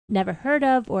never heard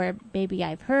of, or maybe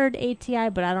I've heard ATI,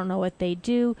 but I don't know what they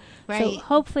do. Right. So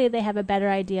hopefully they have a better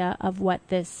idea of what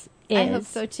this is. I hope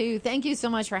so too. Thank you so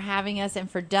much for having us,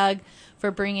 and for Doug for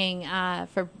bringing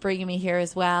me here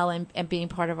as well, and being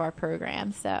part of our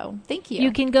program. So thank you.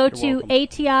 You can go to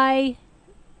ATItoday.org,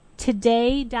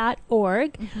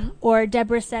 or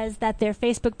Deborah says that their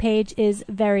Facebook page is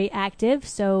very active,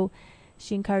 so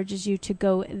she encourages you to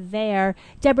go there.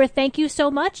 Deborah, thank you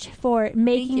so much for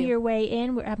making your way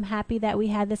in. I'm happy that we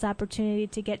had this opportunity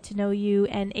to get to know you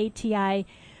and ATI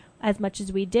as much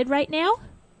as we did right now.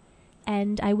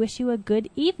 And I wish you a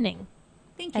good evening.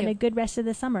 Thank you. And a good rest of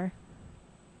the summer.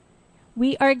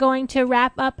 We are going to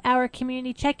wrap up our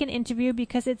community check-in interview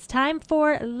because it's time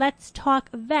for Let's Talk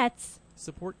Vets.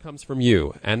 Support comes from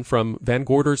you and from Van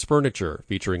Gorder's Furniture,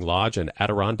 featuring lodge and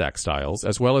Adirondack styles,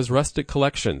 as well as rustic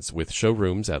collections with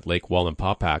showrooms at Lake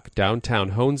Wallenpaupack,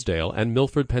 downtown Honesdale, and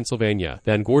Milford, Pennsylvania.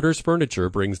 Van Gorder's Furniture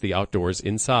brings the outdoors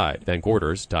inside.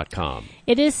 VanGorders.com.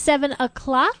 It is 7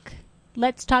 o'clock.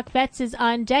 Let's Talk Vets is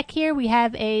on deck here. We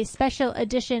have a special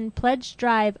edition pledge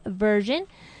drive version.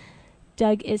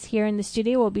 Doug is here in the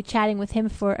studio. We'll be chatting with him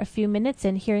for a few minutes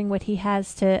and hearing what he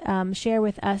has to share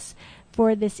with us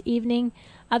for this evening.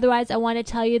 Otherwise, I want to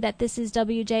tell you that this is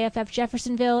WJFF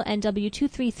Jeffersonville and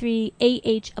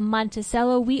W233AH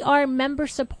Monticello. We are member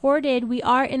supported. We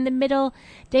are in the middle,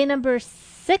 day number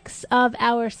 6 of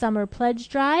our summer pledge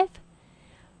drive.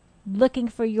 Looking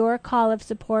for your call of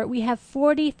support. We have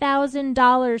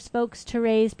 $40,000, folks, to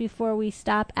raise before we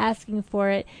stop asking for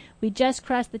it. We just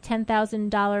crossed the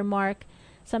 $10,000 mark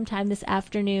sometime this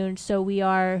afternoon, so we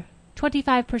are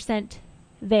 25%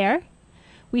 there.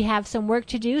 We have some work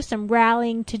to do, some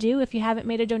rallying to do. If you haven't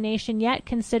made a donation yet,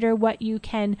 consider what you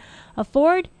can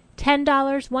afford. $10,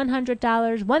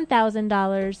 $100,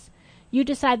 $1,000. You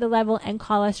decide the level and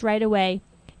call us right away.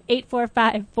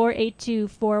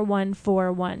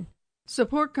 845-482-4141.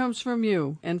 Support comes from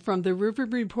you and from the River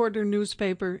Reporter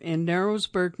newspaper in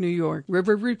Narrowsburg, New York.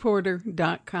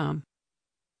 riverreporter.com.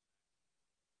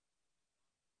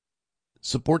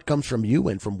 Support comes from you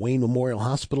and from Wayne Memorial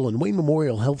Hospital and Wayne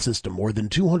Memorial Health System. More than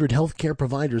 200 healthcare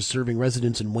providers serving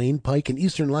residents in Wayne, Pike, and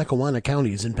eastern Lackawanna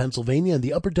counties in Pennsylvania and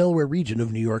the upper Delaware region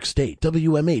of New York State.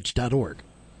 WMH.org.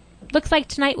 Looks like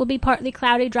tonight will be partly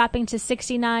cloudy, dropping to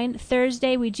 69.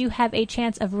 Thursday, we do have a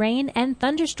chance of rain and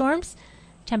thunderstorms.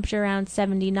 Temperature around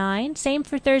 79. Same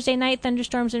for Thursday night.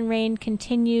 Thunderstorms and rain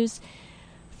continues.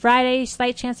 Friday,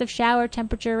 slight chance of shower.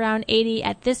 Temperature around 80.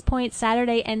 At this point,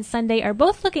 Saturday and Sunday are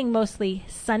both looking mostly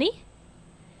sunny.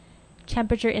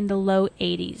 Temperature in the low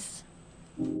 80s.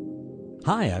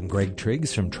 Hi, I'm Greg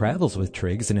Triggs from Travels with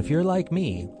Triggs, and if you're like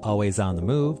me, always on the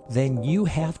move, then you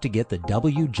have to get the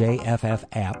WJFF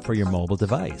app for your mobile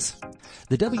device.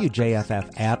 The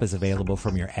WJFF app is available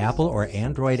from your Apple or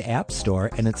Android app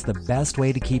store, and it's the best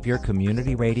way to keep your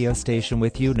community radio station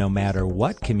with you no matter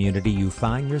what community you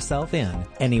find yourself in,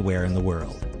 anywhere in the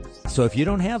world. So if you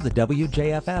don't have the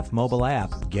WJFF mobile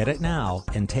app, get it now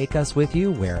and take us with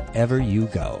you wherever you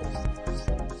go.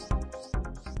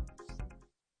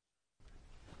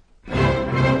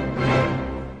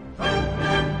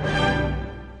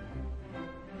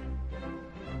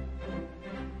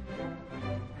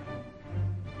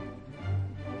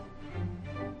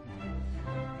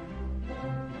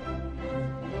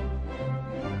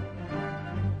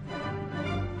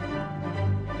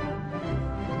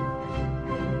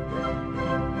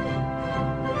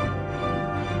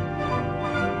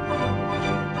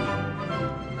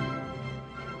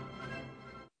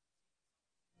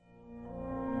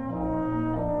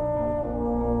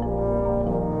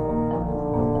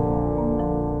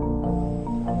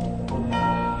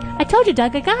 I told you,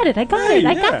 Doug, I got it. I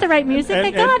got the right music.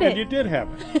 I got it. And you did have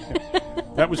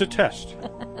it. That was a test.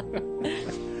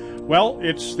 Well,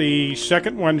 it's the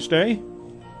second Wednesday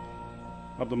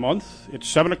of the month. It's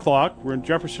 7 o'clock. We're in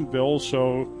Jeffersonville,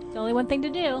 so... There's only one thing to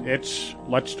do. It's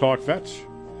Let's Talk Vets.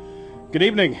 Good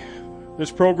evening.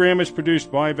 This program is produced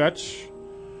by vets,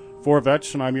 for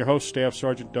vets, and I'm your host, Staff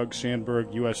Sergeant Doug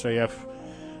Sandberg, USAF,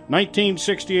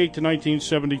 1968 to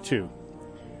 1972.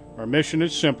 Our mission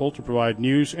is simple: to provide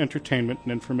news, entertainment,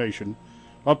 and information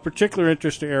of particular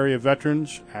interest to area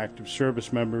veterans, active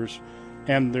service members,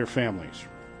 and their families.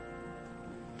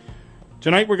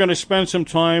 Tonight we're going to spend some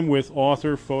time with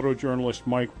author, photojournalist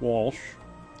Mike Walsh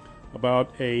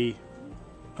about an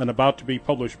about-to-be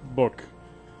published book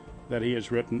that he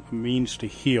has written, A Means to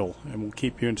Heal, and we'll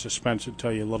keep you in suspense and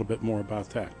tell you a little bit more about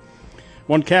that.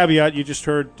 One caveat, you just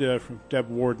heard from Deb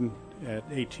Warden at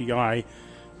ATI.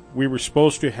 We were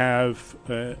supposed to have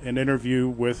an interview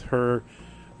with her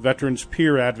veterans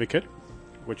peer advocate,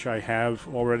 which I have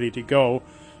all ready to go,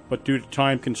 but due to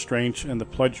time constraints and the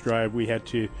pledge drive, we had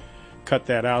to cut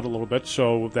that out a little bit.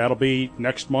 So that'll be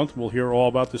next month. We'll hear all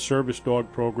about the service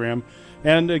dog program.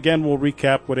 And again, we'll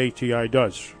recap what ATI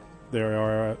does. They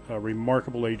are a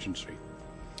remarkable agency.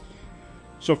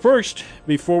 So first,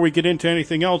 before we get into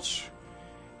anything else,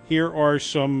 here are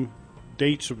some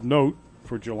dates of note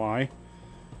for July.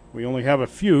 We only have a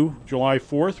few. July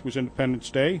 4th was Independence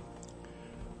Day.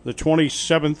 The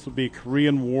 27th will be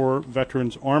Korean War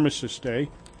Veterans Armistice Day.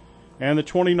 And the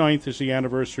 29th is the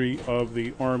anniversary of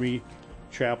the Army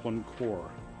Chaplain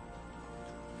Corps.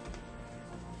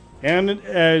 And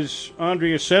as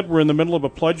Andrea said, we're in the middle of a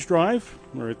pledge drive.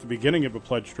 We're at the beginning of a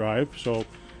pledge drive. So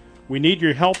we need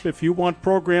your help if you want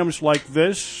programs like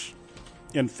this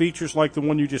and features like the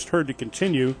one you just heard to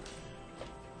continue.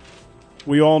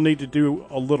 We all need to do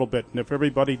a little bit. And if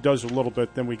everybody does a little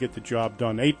bit, then we get the job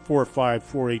done.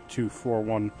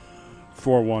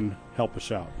 845-482-4141. Help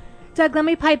us out. Doug, let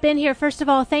me pipe in here. First of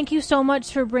all, thank you so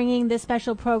much for bringing this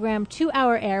special program to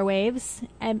our airwaves.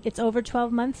 And it's over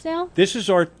 12 months now? This is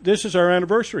our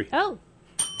anniversary. Oh.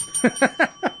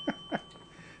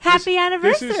 Happy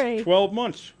anniversary. This is 12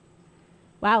 months.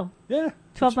 Wow. Yeah.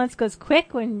 12 months goes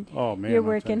quick when you're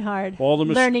working hard,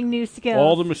 learning new skills.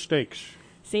 All the mistakes.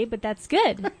 See, but that's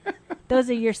good. Those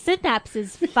are your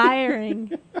synapses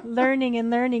firing, learning and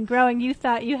learning, growing. You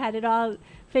thought you had it all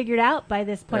figured out by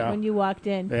this point when you walked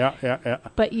in. Yeah.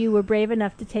 But you were brave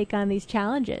enough to take on these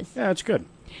challenges. Yeah, it's good.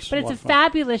 But it's a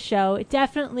fabulous show. It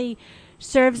definitely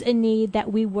serves a need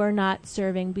that we were not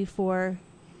serving before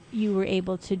you were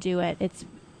able to do it.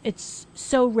 It's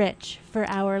so rich for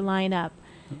our lineup,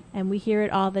 and we hear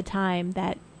it all the time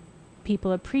that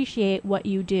people appreciate what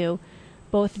you do,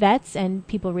 both vets and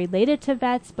people related to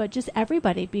vets, but just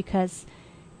everybody, because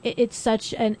it's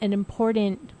such an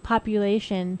important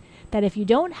population that if you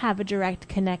don't have a direct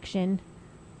connection,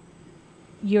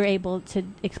 you're able to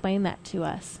explain that to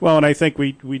us. Well, and I think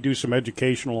we do some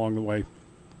education along the way.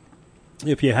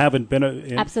 If you haven't been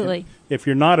absolutely, if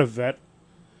you're not a vet,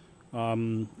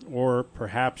 or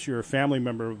perhaps you're a family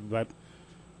member of a vet,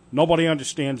 nobody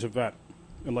understands a vet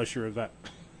unless you're a vet.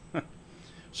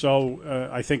 So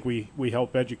I think we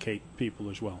help educate people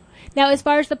as well. Now, as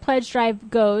far as the pledge drive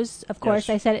goes, of course,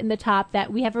 Yes. I said it in the top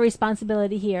that we have a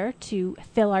responsibility here to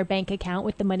fill our bank account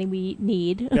with the money we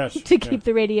need to keep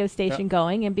the radio station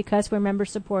going. And because we're member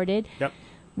supported,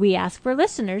 we ask for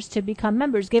listeners to become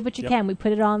members. Give what you can. We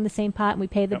put it all in the same pot and we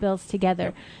pay the bills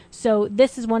together. So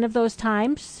this is one of those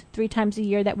times, 3 times a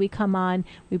year, that we come on,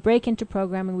 we break into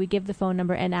programming, we give the phone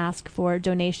number and ask for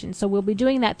donations. So we'll be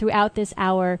doing that throughout this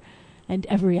hour and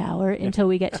every hour until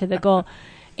we get to the goal.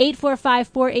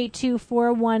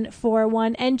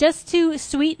 845-482-4141. And just to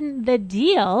sweeten the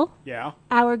deal,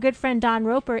 our good friend Don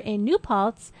Roper in New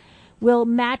Paltz will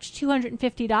match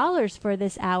 $250 for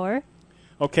this hour.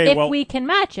 Okay, if we can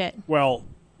match it. Well,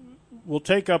 we'll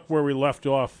take up where we left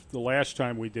off the last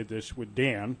time we did this with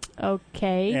Dan.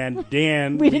 Okay. And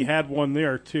Dan, we had one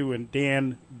there too, and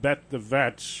Dan bet the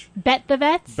vets. Bet the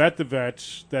vets? Bet the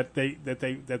vets that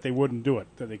they wouldn't do it,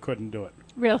 that they couldn't do it.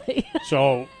 Really?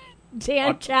 So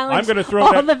Dan challenged I'm gonna throw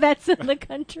all the vets in the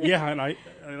country. Yeah, and I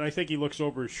think he looks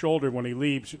over his shoulder when he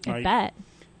leaves at night bet.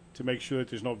 to make sure that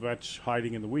there's no vets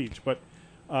hiding in the weeds. But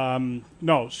no,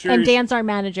 seriously. And Dan's our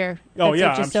manager. Oh, That's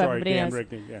yeah, just I'm so sorry, Dan knows.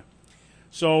 Rigney, yeah.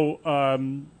 So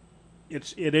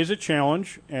it is a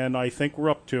challenge, and I think we're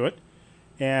up to it.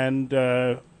 And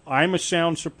I'm a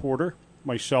sound supporter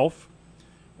myself,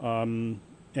 and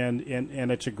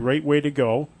it's a great way to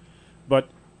go. But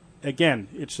again,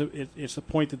 it's the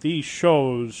point that these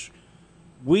shows,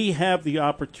 we have the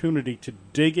opportunity to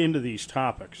dig into these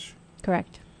topics.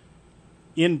 Correct.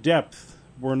 In depth.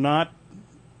 We're not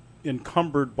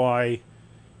encumbered by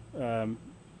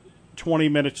 20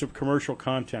 minutes of commercial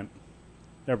content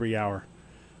every hour.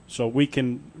 So we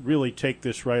can really take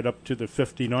this right up to the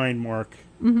 59 mark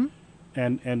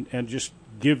and just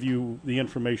give you the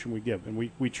information we give. And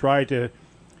we try to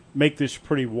make this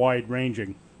pretty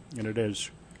wide-ranging, and it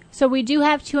is. So we do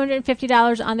have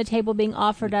 $250 on the table being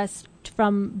offered us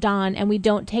from Don, and we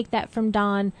don't take that from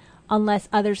Don unless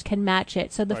others can match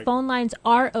it. So the phone lines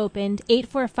are opened,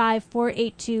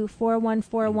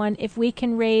 845-482-4141. If we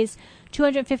can raise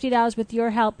 $250 with your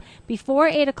help before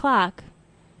 8 o'clock,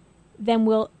 then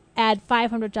we'll add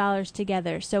 $500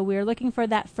 together. So we're looking for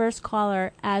that first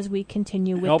caller as we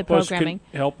continue with the programming.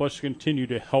 Help us continue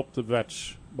to help the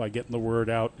vets by getting the word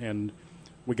out, and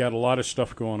we got a lot of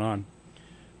stuff going on.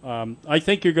 I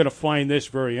think you're going to find this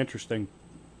very interesting.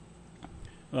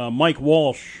 Mike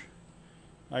Walsh,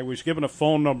 I was given a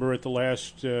phone number at the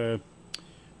last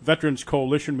Veterans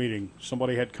Coalition meeting.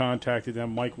 Somebody had contacted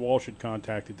them. Mike Walsh had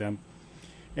contacted them.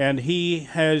 and he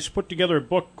has put together a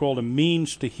book called A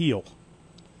Means to Heal.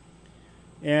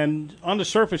 And on the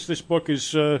surface, this book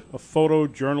is a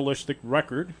photojournalistic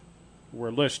record, or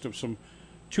a list of some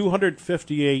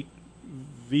 258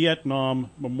 Vietnam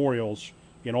memorials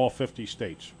in all 50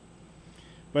 states.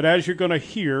 But as you're going to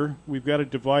hear, we've got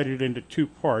it divided into two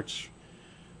parts.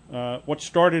 What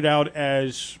started out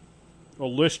as a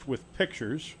list with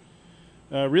pictures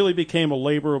really became a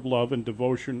labor of love and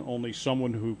devotion only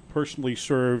someone who personally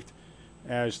served,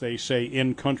 as they say,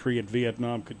 in country in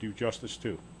Vietnam could do justice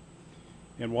to.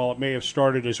 And while it may have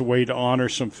started as a way to honor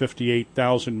some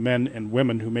 58,000 men and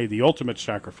women who made the ultimate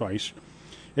sacrifice,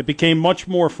 it became much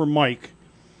more for Mike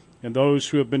and those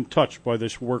who have been touched by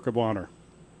this work of honor.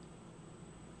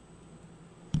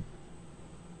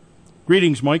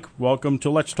 Greetings, Mike. Welcome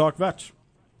to Let's Talk Vets.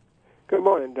 Good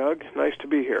morning, Doug. Nice to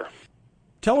be here.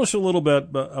 Tell us a little bit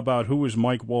about who was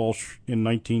Mike Walsh in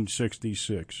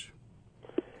 1966.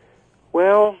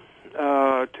 Well,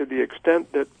 to the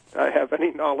extent that I have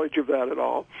any knowledge of that at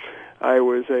all, I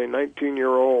was a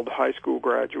 19-year-old high school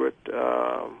graduate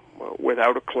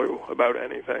without a clue about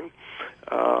anything.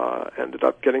 Ended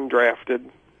up getting drafted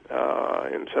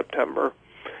in September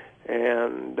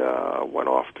and went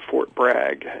off to Fort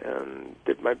Bragg and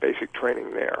did my basic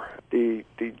training there. The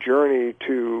journey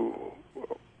to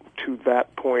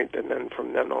that point and then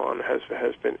from then on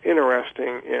has been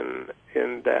interesting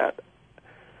in that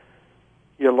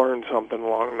you learn something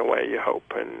along the way, you hope,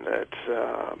 and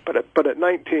it's but at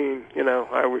 19,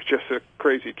 I was just a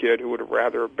crazy kid who would have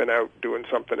rather been out doing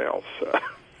something else.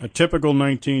 A typical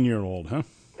 19-year-old, huh?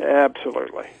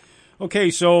 Absolutely. Okay,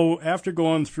 so after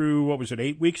going through,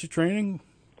 8 weeks of training?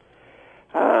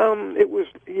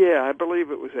 I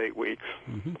believe it was 8 weeks.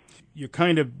 Mm-hmm. You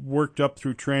kind of worked up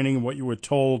through training and what you were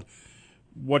told,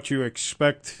 what you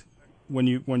expect when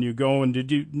you go, and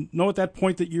did you know at that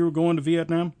point that you were going to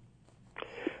Vietnam?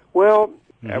 Well,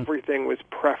 everything was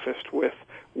prefaced with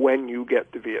when you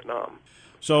get to Vietnam.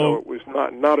 So it was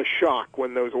not a shock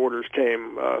when those orders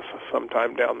came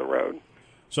sometime down the road.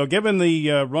 So given the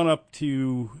run-up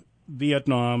to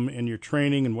Vietnam and your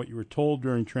training and what you were told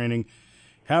during training,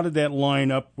 how did that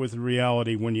line up with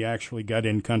reality when you actually got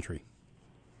in country?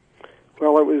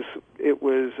 Well, it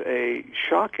was a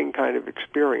shocking kind of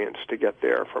experience to get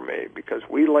there for me because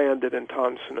we landed in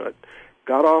Tan Son Nhut,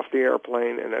 got off the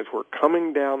airplane, and as we're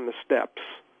coming down the steps,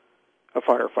 a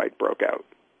firefight broke out.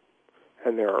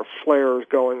 And there are flares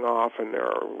going off, and there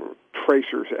are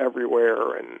tracers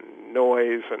everywhere, and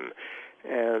noise, and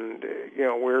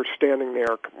we're standing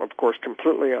there, of course,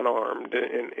 completely unarmed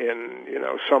in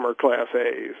summer Class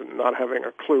A's and not having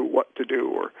a clue what to do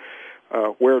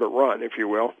or where to run, if you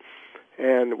will.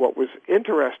 And what was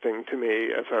interesting to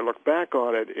me as I look back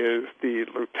on it is the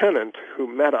lieutenant who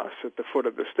met us at the foot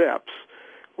of the steps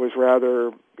was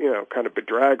rather, kind of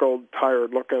bedraggled,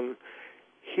 tired-looking.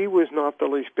 He was not the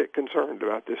least bit concerned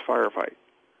about this firefight.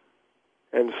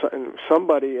 And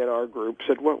somebody in our group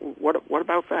said, what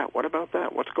about that? What about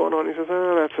that? What's going on? He says,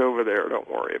 that's over there.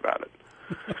 Don't worry about it.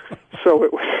 So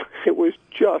it was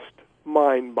just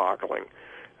mind-boggling.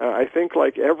 I think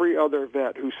like every other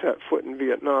vet who set foot in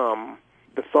Vietnam,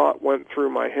 the thought went through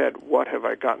my head, what have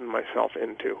I gotten myself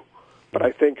into? But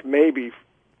I think maybe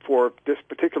for this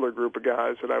particular group of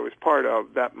guys that I was part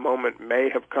of, that moment may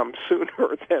have come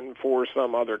sooner than for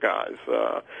some other guys.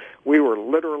 We were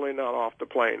literally not off the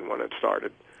plane when it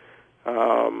started.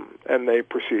 And they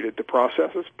proceeded to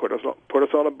process us, put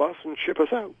us on a bus, and ship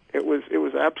us out. It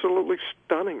was absolutely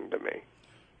stunning to me.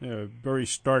 Yeah, very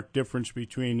stark difference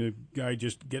between a guy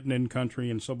just getting in country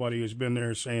and somebody who's been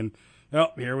there saying, "Oh,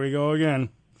 here we go again."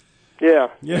 Yeah.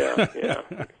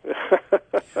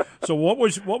 So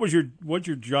what'd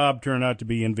your job turn out to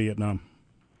be in Vietnam?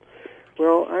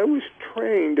 Well, I was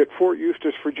trained at Fort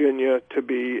Eustis, Virginia, to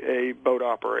be a boat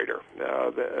operator.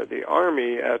 The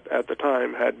Army at the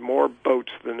time had more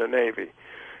boats than the Navy.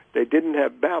 They didn't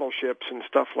have battleships and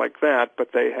stuff like that,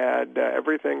 but they had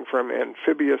everything from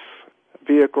amphibious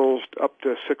vehicles up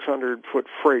to 600-foot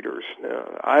freighters.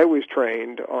 I was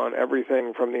trained on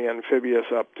everything from the amphibious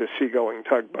up to seagoing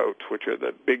tugboats, which are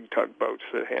the big tugboats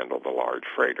that handle the large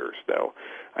freighters, though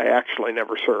I actually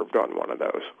never served on one of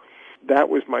those. That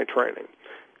was my training.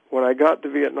 When I got to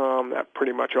Vietnam, that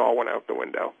pretty much all went out the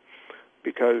window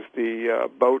because the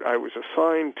boat I was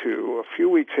assigned to a few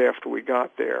weeks after we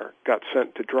got there got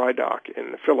sent to dry dock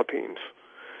in the Philippines.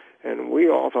 And we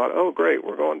all thought, oh, great,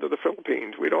 we're going to the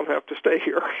Philippines. We don't have to stay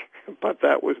here. But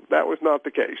that was not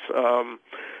the case.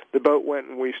 The boat went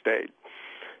and we stayed.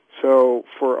 So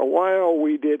for a while,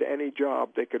 we did any job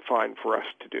they could find for us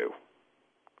to do.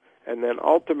 And then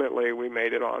ultimately we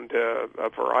made it onto a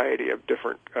variety of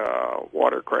different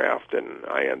watercraft, and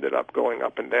I ended up going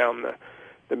up and down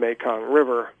the Mekong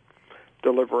River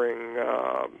delivering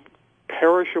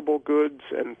perishable goods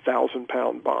and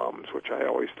 1,000-pound bombs, which I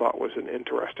always thought was an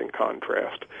interesting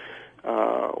contrast.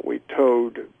 We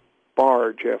towed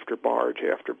barge after barge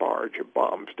after barge of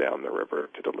bombs down the river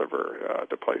to deliver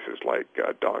to places like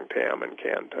Dong Tam and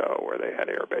Canto, where they had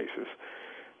air bases.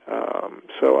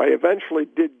 So I eventually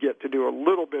did get to do a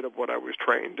little bit of what I was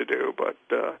trained to do, but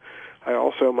I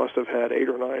also must have had 8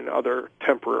 or 9 other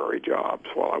temporary jobs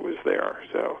while I was there.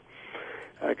 So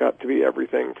I got to be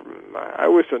everything from, I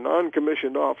was a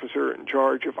non-commissioned officer in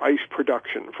charge of ice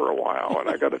production for a while, and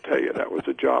I got to tell you, that was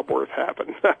a job worth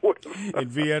having. In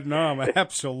Vietnam,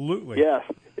 absolutely. Yes,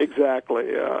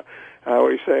 exactly. I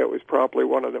always say it was probably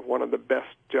one of the best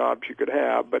jobs you could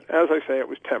have, but as I say, it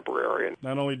was temporary. And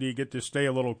not only do you get to stay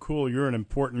a little cool, you're an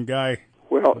important guy.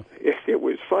 Well, it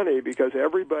was funny because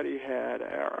everybody had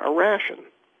a ration,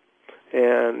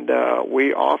 and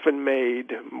we often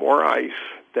made more ice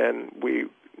than we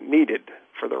needed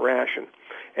for the ration,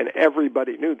 and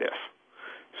everybody knew this.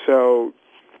 So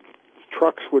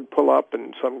trucks would pull up,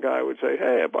 and some guy would say,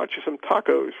 "Hey, I bought you some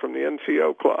tacos from the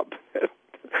NCO club,"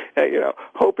 and,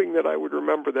 hoping that I would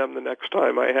remember them the next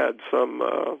time I had some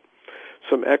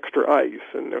extra ice.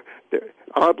 And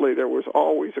oddly, there was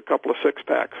always a couple of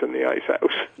 6-packs in the ice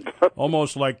house.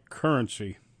 Almost like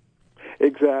currency.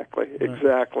 Exactly,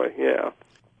 yeah.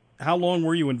 How long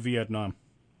were you in Vietnam?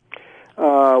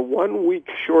 1 week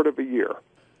short of a year.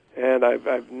 And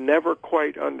I've never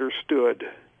quite understood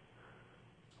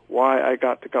why I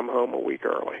got to come home a week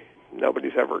early.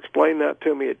 Nobody's ever explained that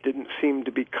to me. It didn't seem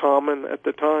to be common at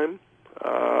the time,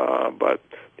 but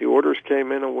the orders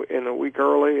came in a week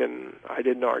early, and I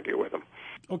didn't argue with them.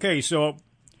 Okay, so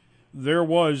there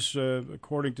was,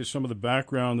 according to some of the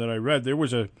background that I read, there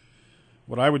was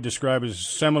what I would describe as a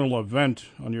seminal event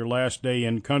on your last day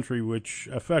in country, which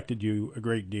affected you a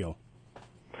great deal.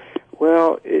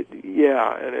 Well,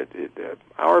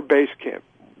 our base camp,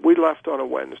 we left on a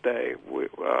Wednesday.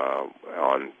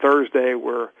 On Thursday,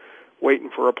 we're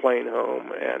waiting for a plane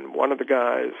home, and one of the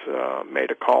guys made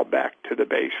a call back to the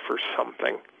base for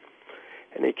something.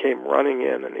 And he came running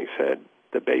in, and he said,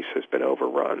 the base has been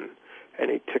overrun.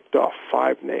 And he ticked off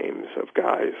 5 names of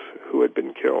guys who had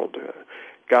been killed.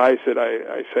 Guys that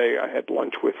I say I had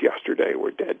lunch with yesterday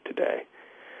were dead today.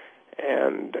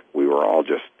 And we were all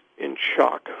just in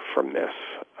shock from this.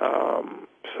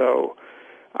 So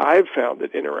I've found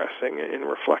it interesting in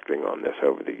reflecting on this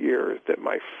over the years that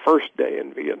my first day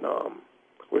in Vietnam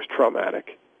was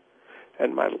traumatic,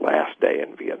 and my last day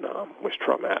in Vietnam was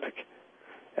traumatic.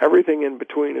 Everything in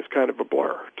between is kind of a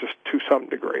blur, just to some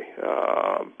degree.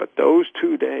 But those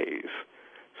 2 days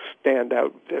stand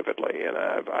out vividly, and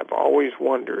I've always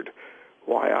wondered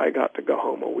why I got to go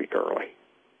home a week early,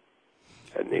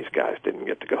 and these guys didn't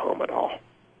get to go home at all.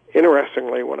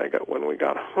 Interestingly, when we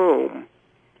got home,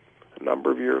 a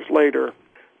number of years later,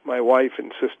 my wife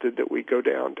insisted that we go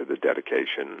down to the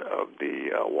dedication of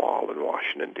the wall in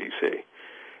Washington, D.C.,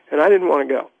 and I didn't want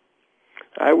to go.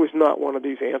 I was not one of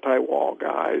these anti-wall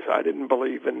guys. I didn't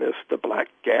believe in the black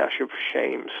gash of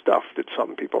shame stuff that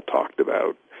some people talked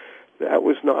about. That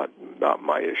was not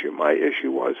my issue. My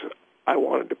issue was I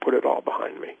wanted to put it all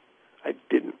behind me. I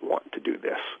didn't want to do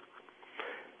this.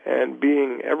 And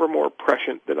being ever more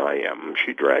prescient than I am,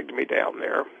 she dragged me down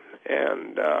there,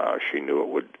 and she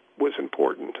knew it was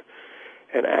important.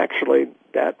 And actually,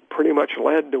 that pretty much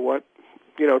led to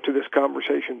to this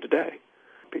conversation today,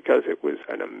 because it was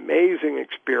an amazing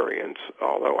experience,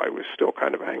 although I was still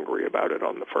kind of angry about it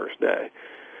on the first day.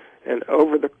 And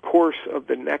over the course of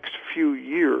the next few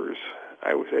years,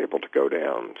 I was able to go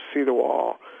down, see the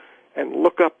wall, and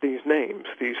look up these names,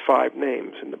 these 5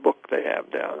 names in the book they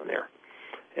have down there.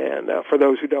 And for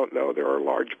those who don't know, there are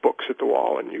large books at the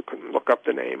wall, and you can look up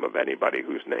the name of anybody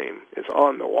whose name is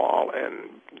on the wall and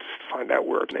find out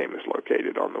where a name is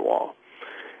located on the wall.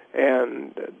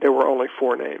 And there were only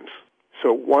 4 names.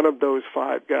 So one of those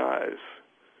 5 guys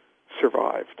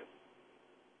survived.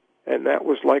 And that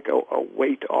was like a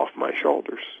weight off my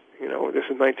shoulders. This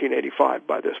is 1985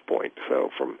 by this point.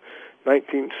 So from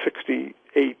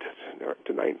 1968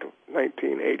 to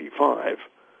 1985,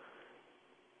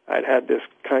 I'd had this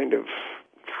kind of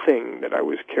thing that I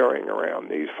was carrying around.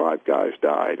 These 5 guys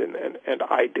died, and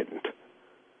I didn't.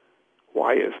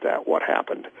 Why is that? What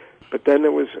happened? But then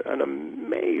there was an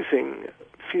amazing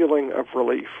feeling of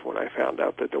relief when I found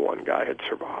out that the one guy had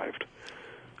survived.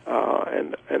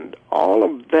 And all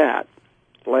of that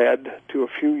led to a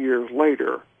few years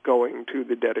later going to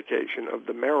the dedication of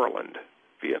the Maryland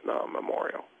Vietnam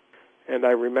Memorial. And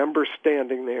I remember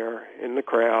standing there in the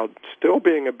crowd, still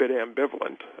being a bit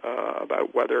ambivalent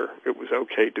about whether it was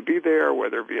okay to be there,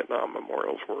 whether Vietnam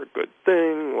memorials were a good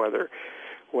thing, whether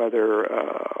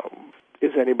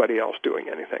is anybody else doing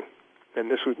anything. And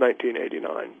this was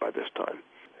 1989 by this time.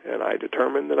 And I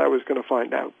determined that I was going to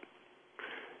find out.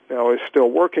 Now, I was still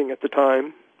working at the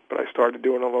time, but I started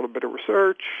doing a little bit of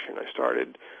research, and I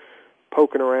started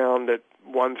poking around at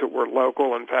ones that were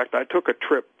local. In fact, I took a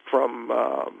trip from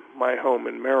my home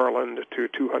in Maryland to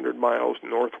 200 miles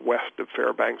northwest of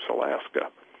Fairbanks, Alaska,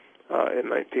 in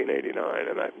 1989,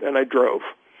 and I drove.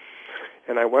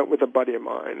 And I went with a buddy of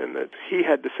mine, and he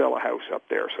had to sell a house up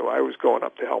there, so I was going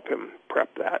up to help him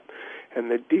prep that. And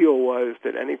the deal was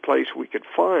that any place we could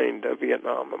find a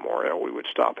Vietnam memorial, we would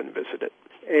stop and visit it.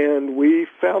 And we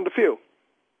found a few.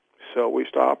 So we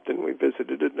stopped and we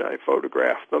visited it, and I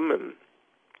photographed them, and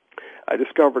I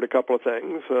discovered a couple of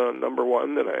things. Number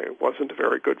one, that I wasn't a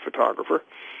very good photographer,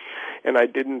 and I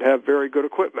didn't have very good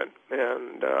equipment.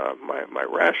 And my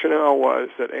rationale was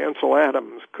that Ansel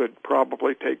Adams could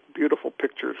probably take beautiful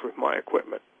pictures with my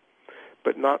equipment,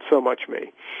 but not so much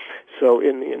me. So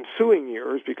in the ensuing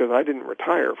years, because I didn't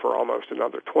retire for almost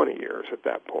another 20 years at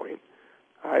that point,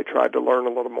 I tried to learn a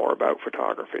little more about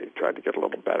photography, tried to get a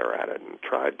little better at it, and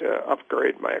tried to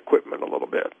upgrade my equipment a little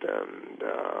bit. And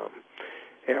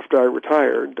after I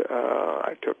retired,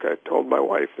 I told my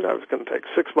wife that I was going to take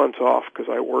 6 months off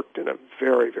because I worked in a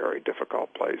very, very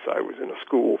difficult place. I was in a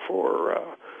school for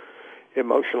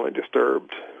emotionally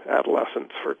disturbed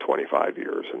adolescents for 25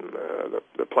 years, and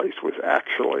the place was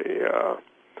actually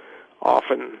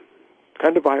often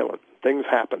kind of violent. Things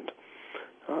happened.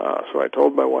 So I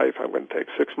told my wife I'm going to take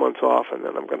 6 months off, and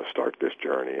then I'm going to start this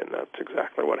journey, and that's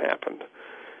exactly what happened.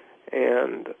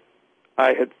 And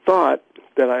I had thought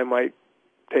that I might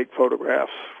take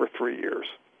photographs for 3 years,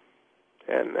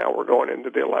 and now we're going into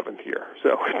the 11th year.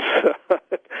 So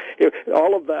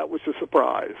all of that was a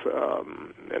surprise,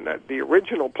 and that the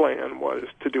original plan was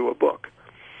to do a book.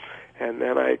 And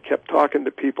then I kept talking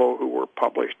to people who were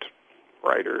published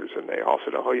writers, and they all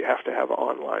said, oh, you have to have an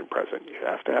online presence. You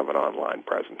have to have an online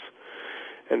presence.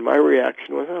 And my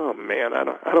reaction was, oh, man, I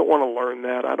don't want to learn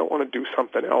that. I don't want to do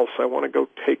something else. I want to go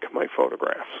take my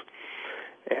photographs.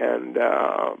 And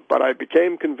but I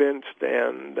became convinced,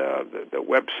 and the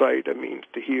website, A Means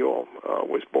to Heal,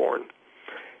 was born,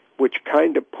 which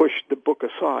kind of pushed the book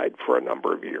aside for a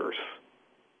number of years.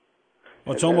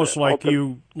 Well, it's almost like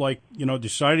you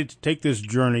decided to take this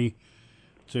journey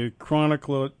to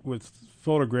chronicle it with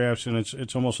photographs, and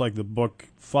it's almost like the book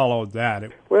followed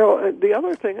that. Well, the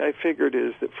other thing I figured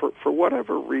is that for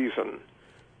whatever reason,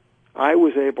 I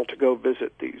was able to go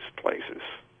visit these places.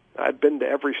 I'd been to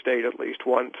every state at least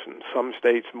once, and some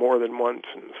states more than once,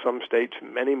 and some states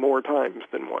many more times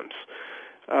than once.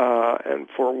 And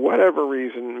for whatever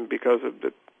reason, because of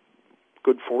the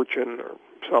good fortune or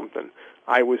something,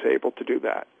 I was able to do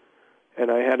that. And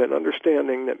I had an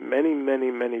understanding that many,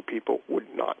 many, many people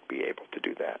would not be able to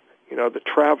do that. You know, the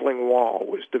traveling wall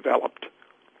was developed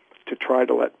to try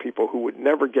to let people who would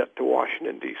never get to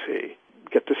Washington, D.C.,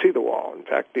 get to see the wall. In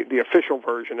fact, the official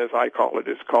version, as I call it,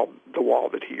 is called The Wall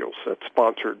That Heals. It's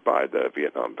sponsored by the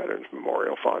Vietnam Veterans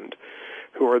Memorial Fund,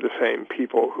 who are the same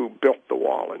people who built the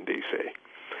wall in D.C.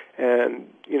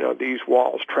 And, you know, these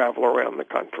walls travel around the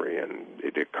country, and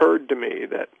it occurred to me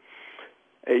that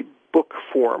a book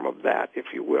form of that,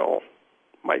 if you will,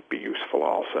 might be useful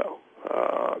also.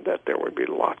 That there would be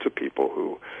lots of people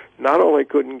who not only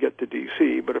couldn't get to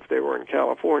D.C., but if they were in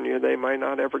California, they might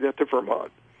not ever get to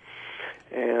Vermont.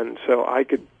 And so I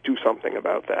could do something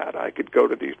about that. I could go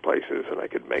to these places, and I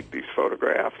could make these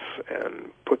photographs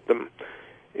and put them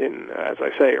in, as I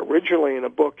say, originally in a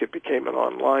book. It became an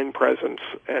online presence,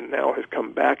 and now has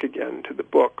come back again to the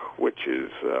book, which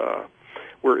is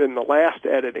we're in the last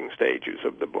editing stages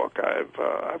of the book.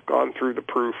 I've gone through the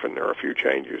proof, and there are a few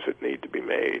changes that need to be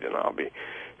made, and I'll be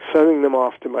sending them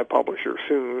off to my publisher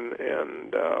soon,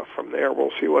 and from there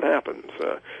we'll see what happens.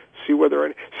 See whether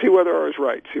I was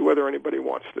right. See whether anybody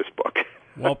wants this book.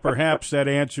 Well, perhaps that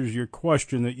answers your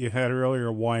question that you had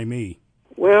earlier. Why me?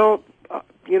 Well,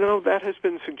 that has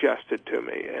been suggested to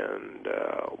me, and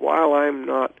while I'm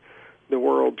not the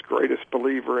world's greatest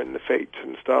believer in the fates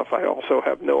and stuff, I also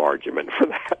have no argument for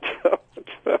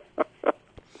that.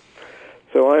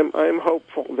 So I'm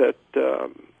hopeful that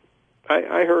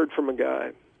I heard from a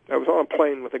guy. I was on a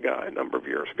plane with a guy a number of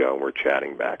years ago, and we're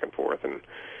chatting back and forth, and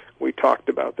we talked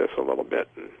about this a little bit.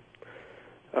 And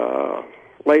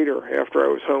later, after I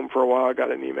was home for a while, I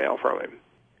got an email from him.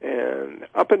 And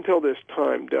up until this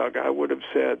time, Doug, I would have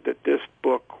said that this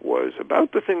book was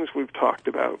about the things we've talked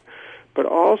about, but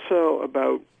also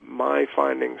about my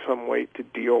finding some way to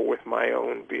deal with my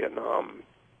own Vietnam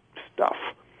stuff.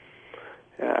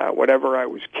 Whatever I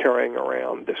was carrying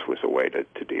around, this was a way to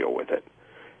deal with it.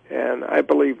 And I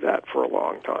believed that for a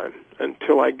long time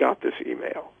until I got this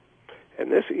email.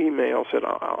 And this email said,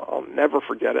 I'll never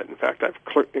forget it. In fact, I've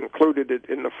included it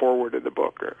in the foreword of the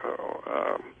book.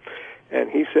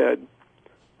 And he said,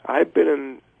 I've been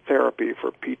in therapy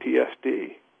for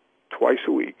PTSD twice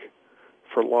a week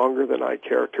for longer than I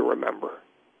care to remember.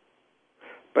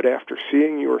 But after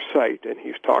seeing your site, and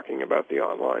he's talking about the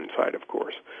online site, of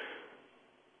course,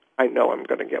 I know I'm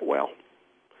going to get well.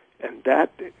 And that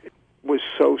was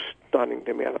so stunning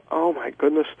to me. I thought, oh, my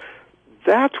goodness,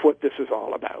 that's what this is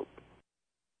all about.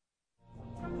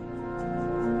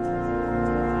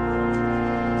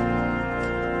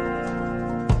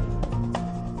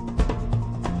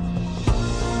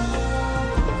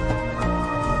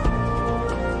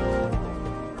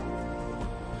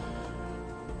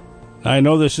 I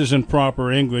know this isn't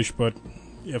proper English, but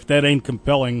if that ain't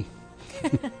compelling,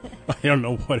 I don't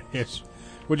know what is.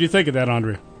 What do you think of that,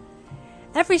 Andrea?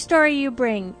 Every story you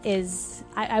bring is,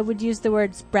 I would use the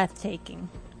words breathtaking.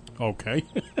 Okay.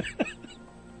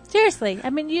 Seriously. I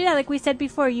mean, like we said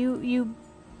before, you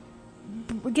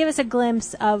give us a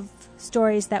glimpse of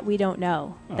stories that we don't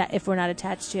know, that if we're not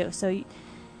attached to. So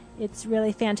it's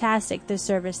really fantastic, the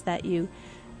service that you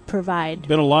provide.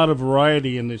 Been a lot of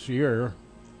variety in this year.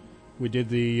 We did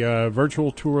the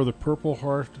virtual tour of the Purple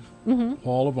Heart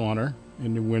Hall of Honor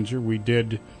in New Windsor. We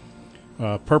did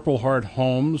Purple Heart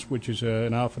Homes, which is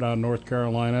an outfit out of North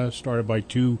Carolina, started by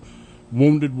two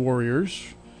wounded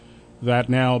warriors that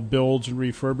now builds and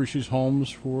refurbishes homes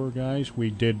for guys.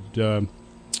 We did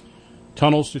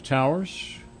Tunnels to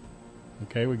Towers.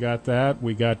 Okay, we got that.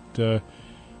 We got a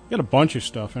bunch of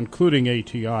stuff, including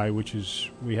ATI, which is,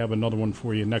 we have another one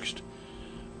for you next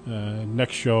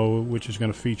show, which is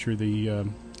going to feature the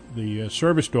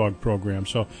service dog program.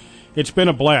 So it's been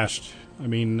a blast. I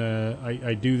mean,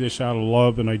 I do this out of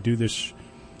love, and I do this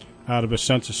out of a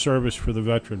sense of service for the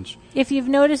veterans. If you've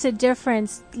noticed a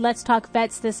difference, Let's Talk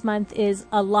Vets this month is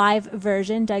a live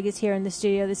version. Doug is here in the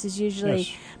studio. This is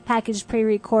usually packaged,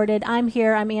 pre-recorded. I'm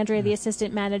here. I'm Andrea, the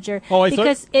assistant manager. Oh, I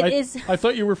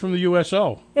thought you were from the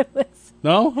USO. It was.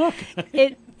 No? Okay.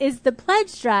 It is the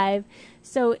pledge drive.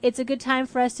 So it's a good time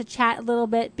for us to chat a little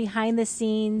bit behind the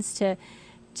scenes,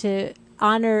 to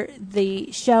honor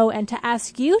the show and to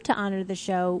ask you to honor the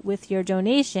show with your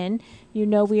donation. You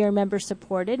know we are member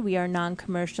supported. We are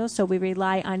non-commercial, so we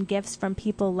rely on gifts from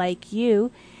people like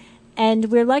you.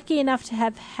 And we're lucky enough to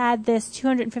have had this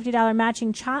 $250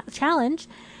 matching challenge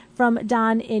from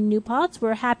Don in New Paltz.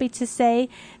 We're happy to say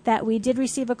that we did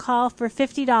receive a call for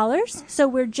 $50, so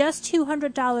we're just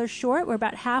 $200 short. We're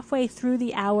about halfway through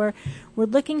the hour. We're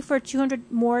looking for $200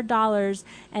 more,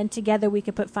 and together we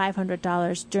could put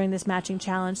 $500 during this matching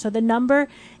challenge. So the number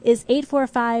is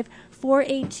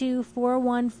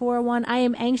 845-482-4141. I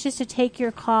am anxious to take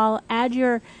your call. Add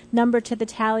your number to the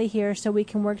tally here so we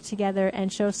can work together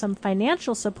and show some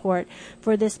financial support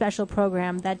for this special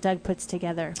program that Doug puts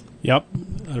together. Yep,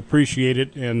 I appreciate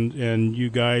it, and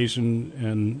you guys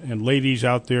and ladies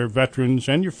out there, veterans,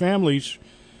 and your families,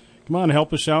 come on,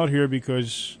 help us out here,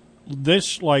 because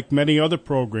this, like many other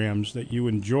programs that you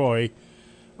enjoy,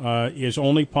 is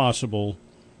only possible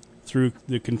through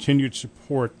the continued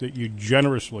support that you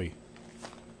generously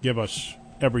give us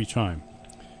every time.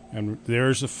 And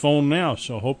there's the phone now,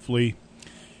 so hopefully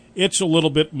it's a little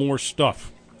bit more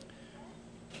stuff.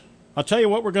 I'll tell you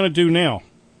what we're going to do now.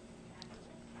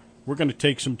 We're going to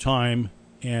take some time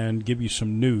and give you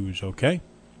some news, okay?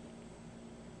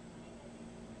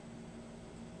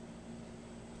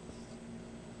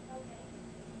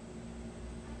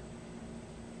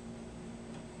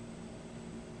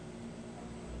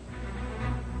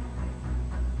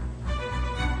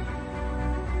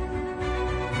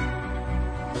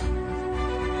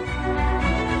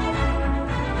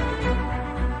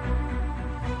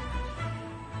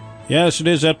 Yes, it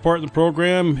is that part of the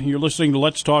program. You're listening to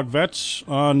Let's Talk Vets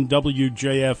on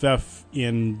WJFF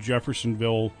in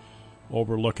Jeffersonville,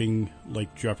 overlooking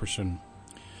Lake Jefferson.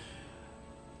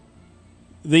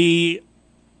 The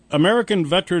American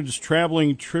Veterans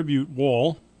Traveling Tribute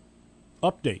Wall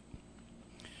update.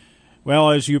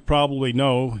 Well, as you probably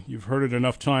know, you've heard it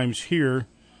enough times here,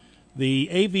 the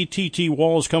AVTT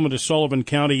wall is coming to Sullivan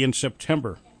County in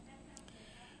September.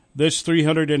 This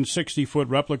 360-foot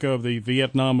replica of the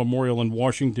Vietnam Memorial in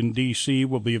Washington, D.C.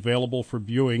 will be available for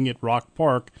viewing at Rock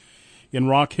Park in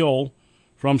Rock Hill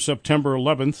from September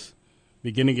 11th,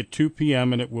 beginning at 2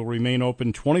 p.m., and it will remain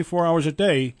open 24 hours a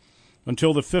day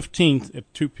until the 15th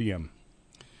at 2 p.m.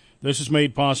 This is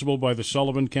made possible by the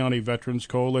Sullivan County Veterans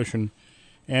Coalition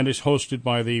and is hosted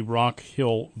by the Rock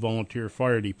Hill Volunteer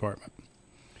Fire Department.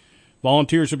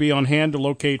 Volunteers will be on hand to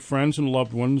locate friends and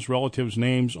loved ones, relatives'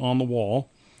 names on the wall,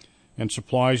 and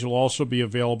supplies will also be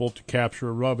available to capture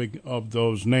a rubbing of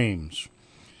those names.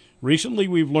 Recently,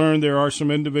 we've learned there are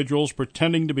some individuals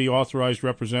pretending to be authorized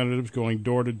representatives going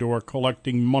door to door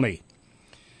collecting money.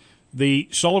 The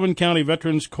Sullivan County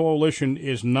Veterans Coalition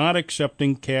is not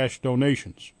accepting cash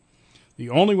donations. The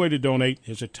only way to donate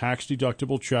is a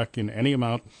tax-deductible check in any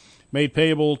amount made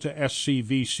payable to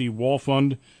SCVC Wall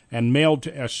Fund and mailed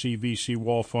to SCVC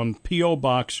Wall Fund, P.O.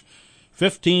 Box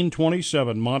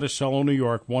 1527, Monticello, New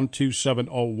York,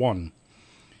 12701.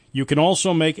 You can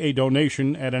also make a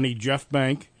donation at any Jeff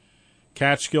Bank,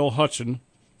 Catskill Hudson,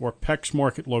 or Peck's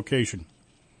Market location.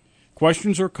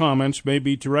 Questions or comments may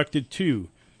be directed to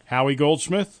Howie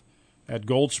Goldsmith at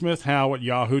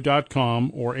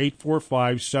goldsmithhow@yahoo.com or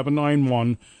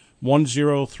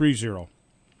 845-791-1030.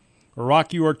 Or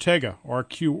Rocky Ortega,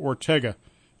 RQ Ortega,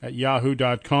 at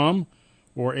yahoo.com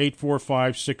or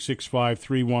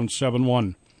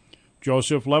 845-665-3171.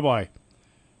 Joseph Levi,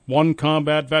 One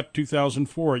Combat Vet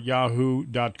 2004 at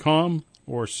yahoo.com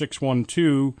or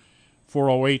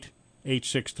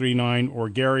 612-408-8639 or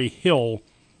Gary Hill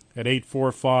at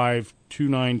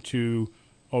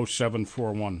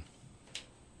 845-292-0741.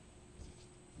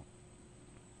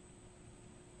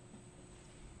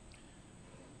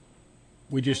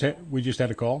 We just had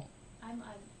a call. I'm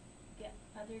on the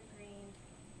other green.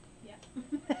 Yeah.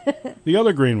 The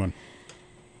other green one.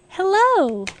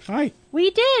 Hello. Hi. We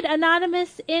did.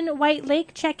 Anonymous in White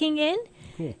Lake checking in.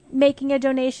 Cool. Making a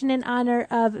donation in honor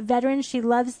of veterans. She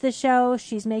loves the show.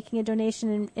 She's making a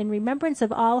donation in remembrance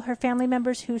of all her family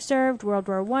members who served World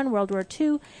War I, World War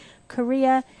II,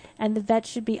 Korea, and the vets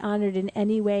should be honored in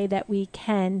any way that we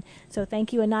can. So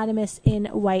thank you, Anonymous in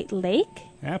White Lake.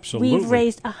 Absolutely. We've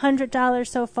raised $100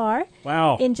 so far.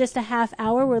 Wow. In just a half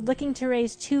hour. We're looking to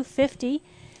raise $250,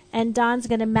 and Don's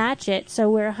going to match it. So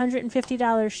we're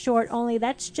 $150 short only.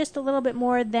 That's just a little bit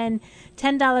more than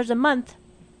 $10 a month.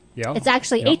 Yeah. It's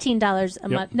actually $18 a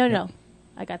month. No, Yep.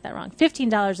 I got that wrong.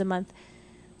 $15 a month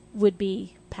would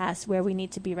be past where we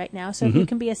need to be right now. So if you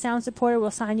can be a sound supporter,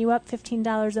 we'll sign you up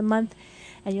 $15 a month,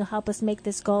 and you'll help us make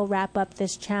this goal, wrap up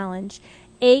this challenge.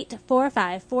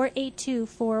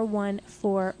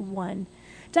 845-482-4141.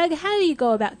 Doug, how do you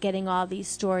go about getting all these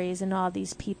stories and all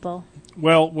these people?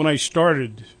 Well, when I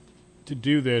started to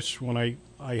do this, when I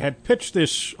had pitched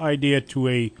this idea to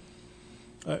a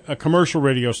commercial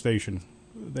radio station,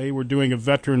 they were doing a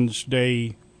Veterans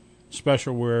Day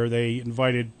special where they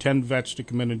invited 10 vets to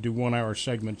come in and do 1-hour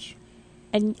segments.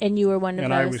 And you were one of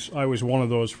those? And I was one of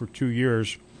those for 2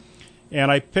 years. And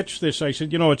I pitched this. I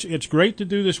said, it's great to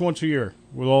do this once a year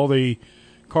with all the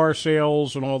car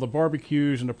sales and all the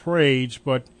barbecues and the parades,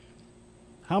 but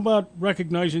how about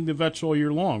recognizing the vets all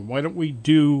year long? Why don't we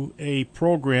do a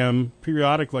program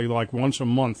periodically, like once a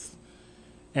month,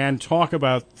 and talk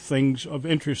about things of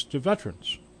interest to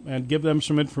veterans and give them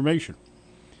some information?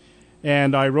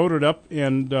 And I wrote it up,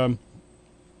 and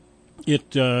it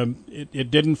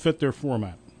didn't fit their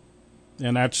format.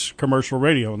 And that's commercial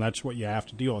radio, and that's what you have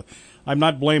to deal with. I'm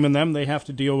not blaming them. They have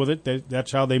to deal with it.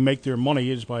 That's how they make their money,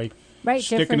 is by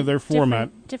sticking to their format.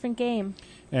 Different game.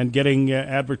 And getting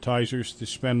advertisers to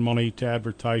spend money to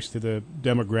advertise to the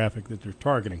demographic that they're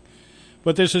targeting.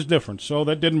 But this is different. So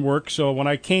that didn't work. So when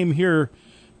I came here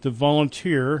to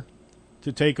volunteer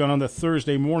to take on the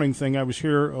Thursday morning thing, I was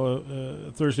here,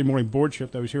 Thursday morning board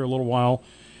shift. I was here a little while,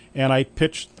 and I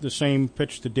pitched the same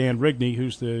pitch to Dan Rigney,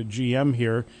 who's the GM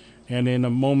here. And in a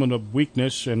moment of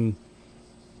weakness and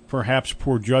perhaps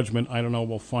poor judgment, I don't know,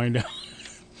 we'll find out,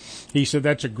 he said,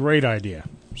 that's a great idea.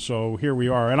 So here we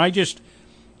are. And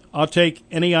I'll take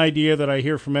any idea that I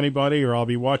hear from anybody, or I'll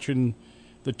be watching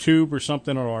the tube or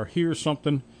something, or I'll hear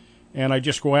something, and I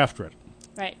just go after it.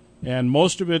 Right. And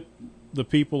most of it, the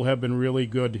people have been really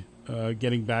good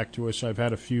getting back to us. I've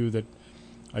had a few that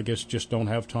I guess just don't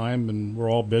have time, and we're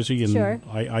all busy, and sure.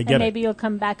 I get and maybe you'll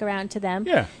come back around to them.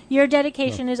 Yeah. Your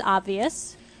dedication is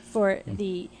obvious for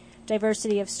the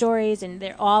diversity of stories, and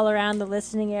they're all around the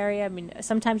listening area. I mean,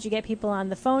 sometimes you get people on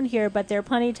the phone here, but there are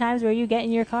plenty of times where you get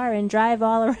in your car and drive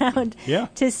all around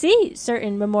to see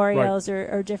certain memorials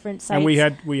or different sites. And we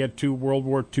had 2 World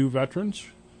War II veterans.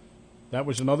 That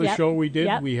was another show we did.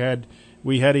 Yep.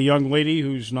 We had a young lady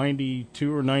who's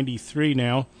 92 or 93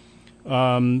 now,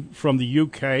 from the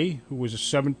UK, who was a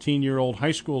 17-year-old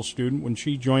high school student when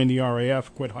she joined the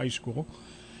RAF, quit high school.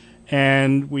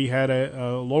 And we had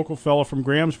a local fellow from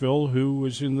Grahamsville who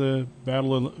was in the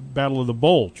Battle of the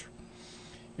Bulge.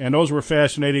 And those were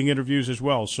fascinating interviews as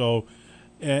well. So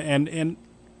And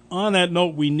on that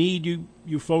note, we need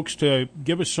you folks to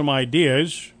give us some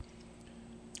ideas.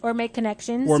 Or make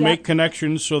connections. Or make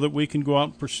connections so that we can go out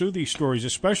and pursue these stories,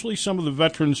 especially some of the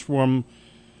veterans from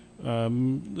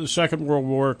the Second World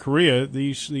War, Korea.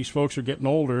 These folks are getting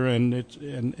older,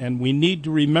 and we need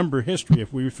to remember history.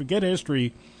 If we forget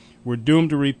history, we're doomed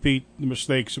to repeat the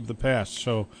mistakes of the past.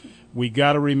 So we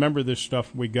got to remember this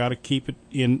stuff. We got to keep it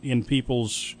in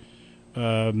people's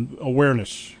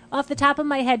awareness. Off the top of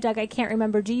my head, Doug, I can't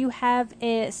remember. Do you have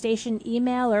a station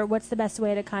email, or what's the best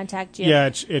way to contact you?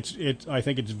 Yeah, it's I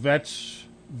think it's vets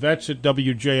at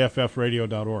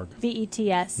wjffradio.org.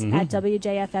 VETS at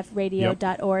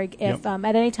wjffradio.org. If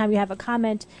at any time you have a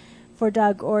comment for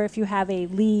Doug, or if you have a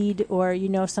lead, or you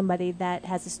know somebody that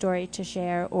has a story to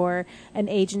share, or an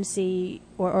agency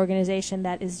or organization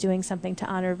that is doing something to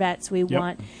honor vets, we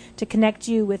want to connect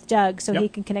you with Doug so he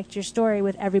can connect your story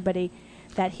with everybody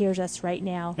that hears us right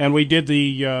now. And we did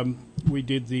the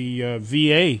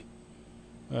VA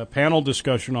panel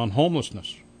discussion on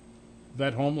homelessness,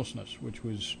 vet homelessness, which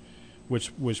was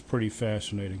pretty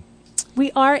fascinating. We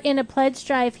are in a pledge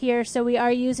drive here, so we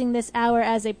are using this hour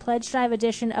as a pledge drive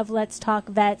edition of Let's Talk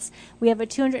Vets. We have a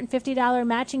 $250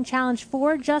 matching challenge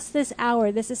for just this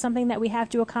hour. This is something that we have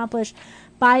to accomplish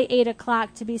by 8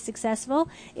 o'clock to be successful.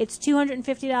 It's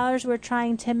 $250 we're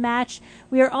trying to match.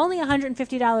 We are only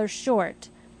 $150 short,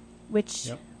 which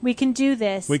we can do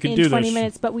this in 20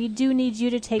 minutes, but we do need you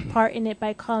to take part in it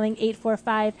by calling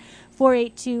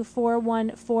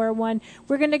 845-482-4141.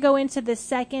 We're going to go into the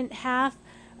second half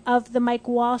of the Mike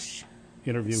Walsh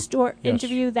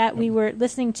interview that we were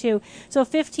listening to. So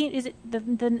 15 is it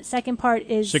the second part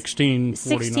is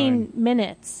 16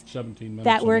 minutes. 17 minutes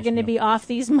that we're going to be off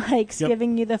these mics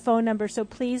giving you the phone number. So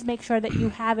please make sure that you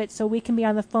have it so we can be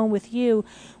on the phone with you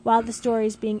while the story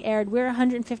is being aired. We're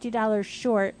 $150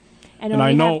 short and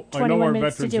only have 21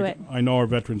 minutes to do it. I know our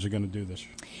veterans are going to do this.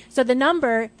 So the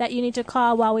number that you need to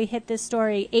call while we hit this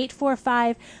story,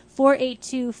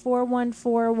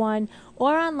 845-482-4141,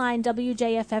 or online,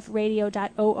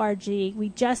 wjffradio.org. We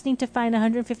just need to find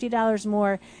 $150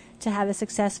 more to have a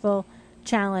successful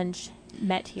challenge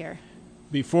met here.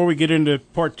 Before we get into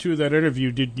part two of that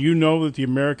interview, did you know that the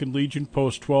American Legion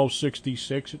Post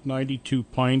 1266 at 92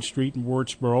 Pine Street in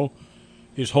Wurtsboro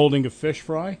is holding a fish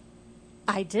fry?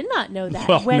 I did not know that.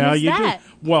 Well, when now is you that? do.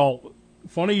 Well,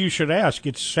 funny you should ask.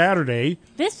 It's Saturday.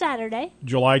 This Saturday?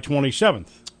 July 27th.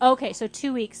 Okay, so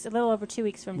 2 weeks, a little over 2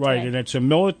 weeks from today. Right, and it's a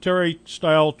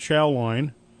military-style chow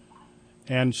line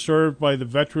and served by the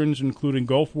veterans, including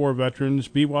Gulf War veterans,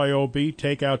 BYOB,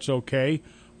 Takeout's okay.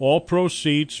 All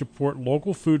proceeds support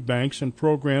local food banks and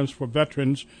programs for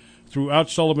veterans throughout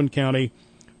Sullivan County.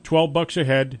 $12 a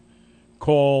head.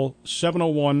 Call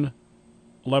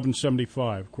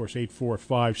 701-1175. Of course,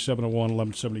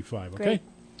 845-701-1175. Okay? Great.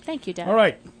 Thank you, Doug. All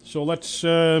right, so let's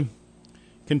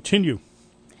continue.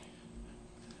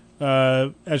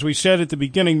 As we said at the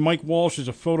beginning, Mike Walsh is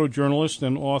a photojournalist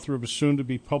and author of a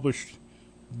soon-to-be-published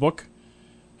book,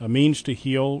 A Means to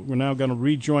Heal. We're now going to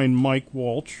rejoin Mike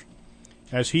Walsh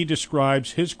as he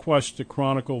describes his quest to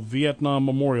chronicle Vietnam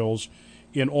memorials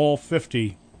in all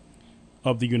 50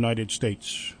 of the United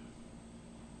States.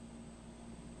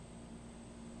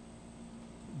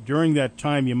 During that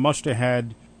time, you must have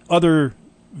had other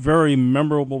very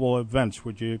memorable events.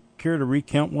 Would you care to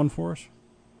recount one for us?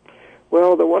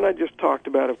 Well, the one I just talked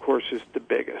about, of course, is the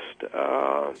biggest.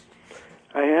 I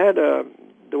had the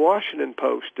Washington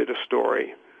Post did a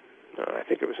story, I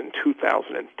think it was in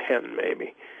 2010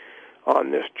 maybe,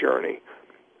 on this journey.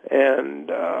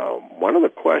 And one of the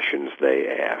questions they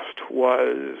asked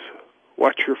was,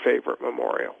 what's your favorite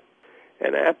memorial?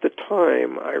 And at the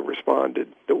time, I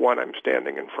responded, the one I'm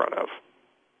standing in front of.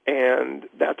 And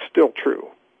that's still true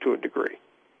to a degree.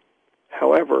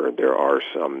 However, there are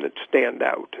some that stand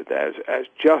out as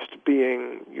just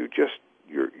being your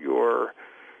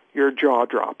jaw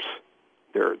drops.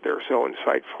 They're so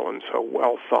insightful and so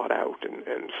well thought out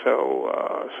and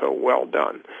so well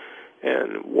done.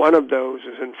 And one of those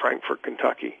is in Frankfort,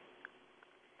 Kentucky,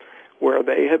 where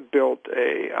they have built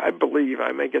I believe,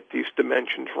 I may get these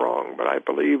dimensions wrong, but I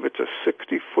believe it's a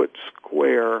 60-foot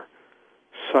square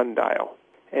sundial.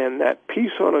 And that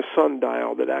piece on a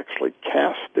sundial that actually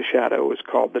casts the shadow is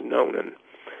called the Nonan.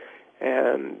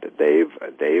 And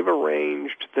they've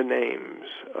arranged the names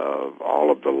of all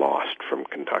of the lost from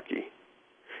Kentucky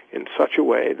in such a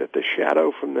way that the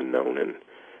shadow from the Nonan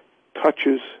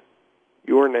touches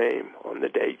your name on the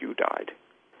day you died.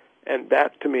 And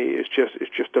that, to me, is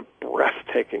just a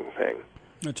breathtaking thing.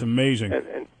 That's amazing.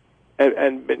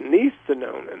 And beneath the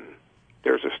Nonan,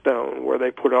 there's a stone where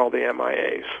they put all the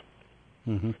MIAs.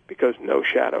 because no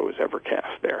shadow is ever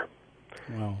cast there.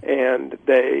 Wow. And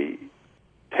they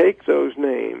take those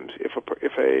names. If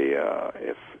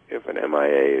an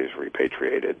MIA is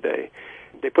repatriated,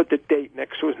 they put the date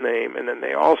next to his name, and then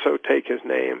they also take his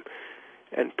name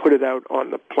and put it out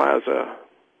on the plaza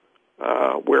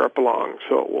where it belongs,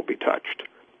 so it will be touched.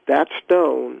 That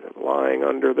stone lying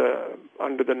under the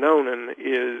Nonan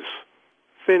is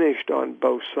finished on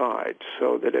both sides,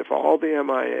 so that if all the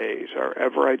MIAs are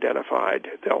ever identified,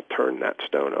 they'll turn that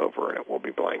stone over and it will be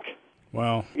blank.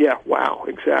 Wow. Yeah, wow,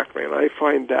 exactly. And I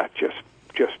find that just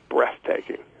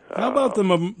breathtaking. How about the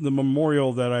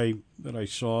memorial that I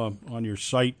saw on your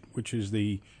site, which is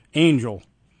the angel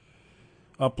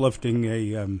uplifting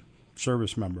a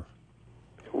service member?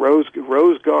 Rose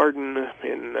Garden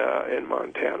in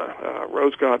Montana,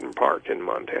 Rose Garden Park in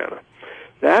Montana.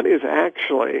 That is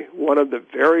actually one of the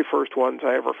very first ones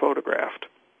I ever photographed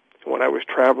when I was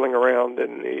traveling around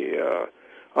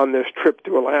on this trip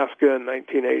to Alaska in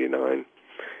 1989.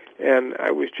 And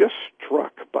I was just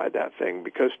struck by that thing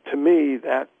because to me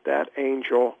that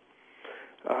angel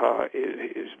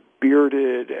is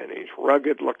bearded and he's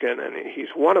rugged looking and he's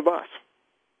one of us.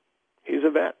 He's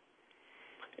a vet.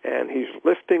 And he's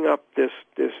lifting up this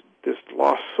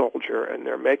lost soldier, and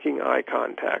they're making eye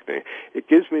contact. And it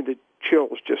gives me the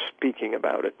chills just speaking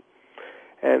about it.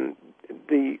 And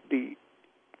the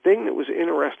thing that was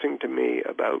interesting to me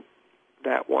about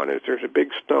that one is there's a big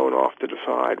stone off to the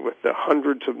side with the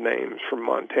hundreds of names from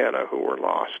Montana who were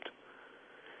lost.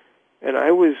 And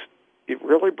it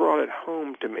really brought it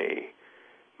home to me.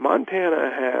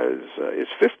 Montana is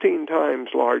 15 times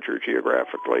larger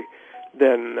geographically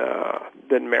than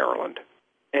Maryland,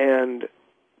 and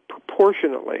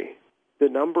proportionately, the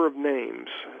number of names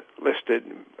listed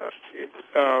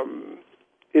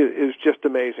is just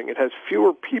amazing. It has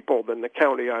fewer people than the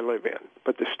county I live in,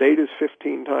 but the state is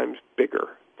 15 times bigger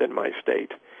than my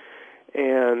state,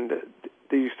 and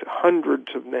these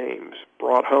hundreds of names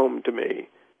brought home to me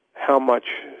how much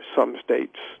some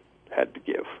states had to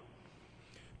give.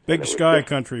 Big sky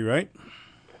country, right?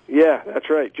 Yeah, that's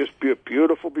right. Just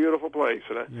beautiful, beautiful place.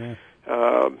 And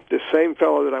the same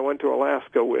fellow that I went to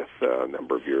Alaska with a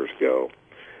number of years ago,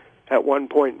 at one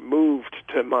point moved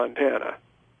to Montana.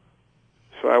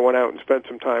 So I went out and spent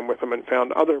some time with him and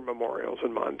found other memorials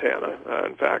in Montana.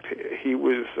 In fact,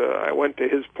 I went to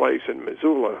his place in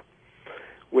Missoula,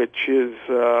 which is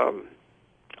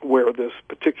where this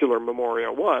particular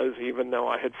memorial was, even though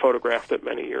I had photographed it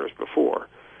many years before.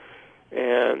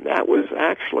 And that was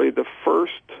actually the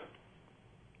first.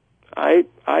 I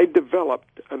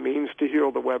developed a means to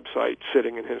heal the website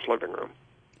sitting in his living room.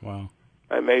 Wow.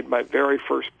 I made my very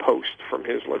first post from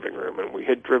his living room, and we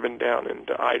had driven down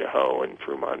into Idaho and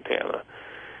through Montana.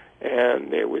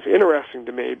 And it was interesting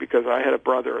to me because I had a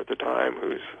brother at the time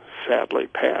who's sadly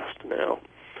passed now.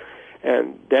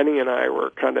 And Denny and I were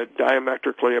kind of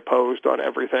diametrically opposed on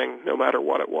everything, no matter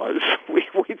what it was. We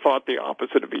thought the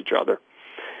opposite of each other.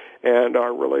 And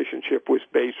our relationship was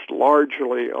based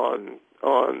largely on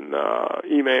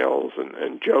emails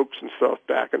and jokes and stuff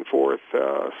back and forth,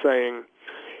 saying,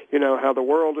 you know, how the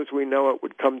world as we know it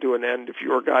would come to an end if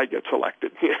your guy gets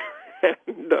elected.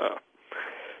 And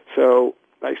so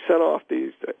I sent off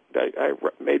I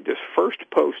made this first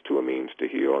post to a means to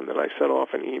heal, and then I sent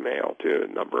off an email to a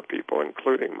number of people,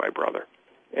 including my brother.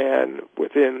 And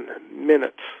within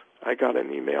minutes, I got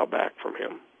an email back from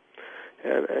him.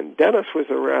 And Dennis was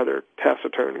a rather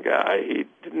taciturn guy. He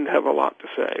didn't have a lot to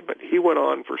say, but he went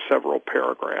on for several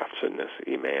paragraphs in this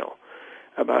email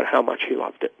about how much he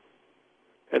loved it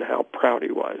and how proud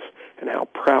he was and how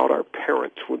proud our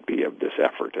parents would be of this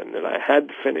effort and that I had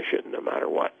to finish it no matter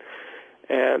what.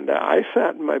 And I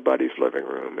sat in my buddy's living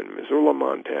room in Missoula,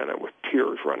 Montana, with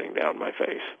tears running down my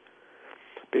face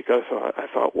because I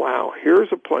thought, wow, here's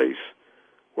a place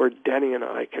where Denny and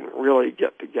I can really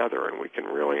get together and we can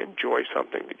really enjoy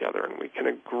something together and we can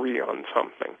agree on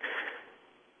something.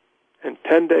 And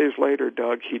 10 days later,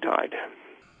 Doug, he died.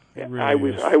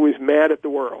 Really I was mad at the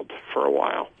world for a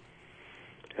while.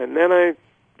 And then I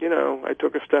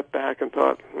took a step back and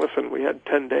thought, listen, we had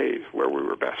 10 days where we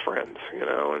were best friends,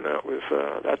 and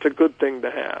that's a good thing to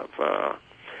have,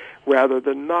 rather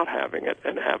than not having it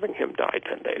and having him die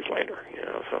 10 days later,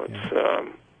 so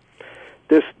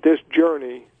it's, this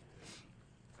journey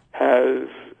has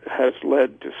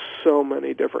led to so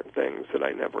many different things that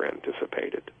I never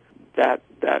anticipated. That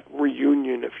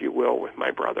reunion, if you will, with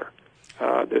my brother,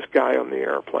 this guy on the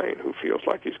airplane who feels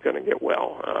like he's going to get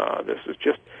well. This is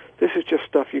just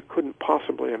stuff you couldn't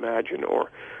possibly imagine, or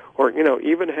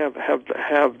even have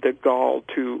the gall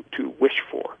to wish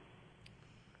for.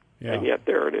 Yeah. And yet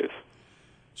there it is.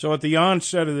 So at the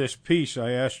onset of this piece,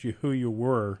 I asked you who you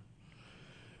were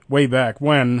way back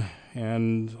when,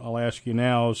 and I'll ask you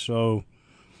now. So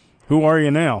who are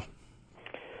you now?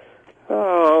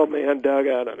 Oh man, Doug,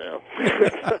 I don't know.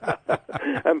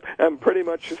 I'm pretty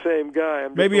much the same guy.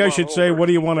 Maybe I should say, what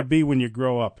do you want to be when you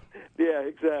grow up? Yeah,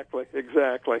 exactly.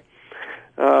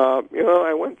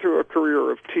 I went through a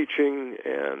career of teaching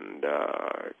and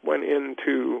went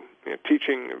into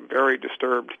teaching very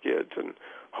disturbed kids and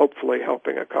hopefully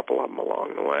helping a couple of them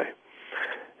along the way.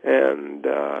 And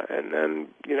then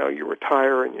you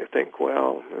retire and you think,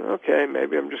 well, okay,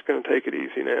 maybe I'm just going to take it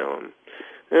easy now,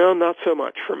 and not so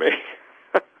much for me.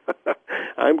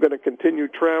 I'm going to continue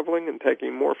traveling and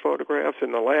taking more photographs.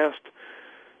 In the last,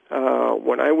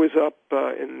 when I was up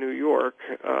in New York,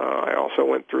 I also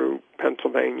went through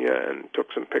Pennsylvania and took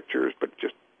some pictures, but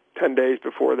just 10 days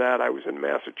before that I was in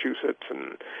Massachusetts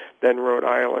and then Rhode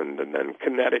Island and then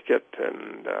Connecticut,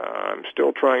 and I'm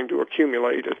still trying to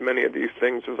accumulate as many of these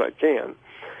things as I can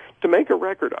to make a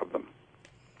record of them.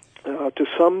 To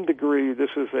some degree, this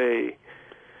is a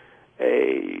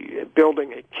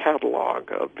building a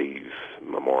catalog of these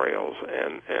memorials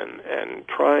and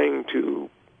trying to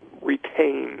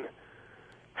retain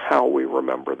how we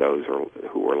remember those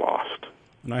who were lost.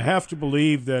 And I have to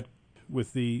believe that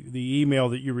with the email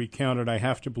that you recounted, I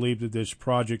have to believe that this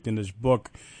project and this book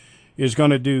is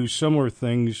going to do similar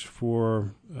things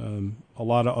for a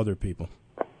lot of other people.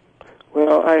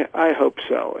 Well, I hope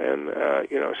so. And,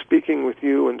 speaking with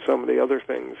you and some of the other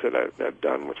things that I've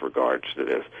done with regards to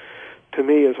this, to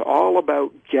me is all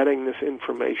about getting this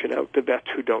information out to vets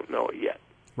who don't know it yet.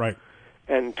 Right.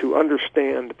 And to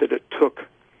understand that it took,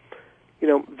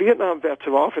 Vietnam vets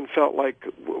have often felt like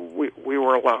we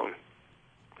were alone.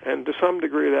 And to some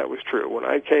degree that was true. When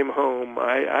I came home,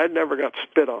 I never got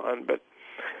spit on, but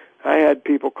I had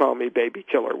people call me baby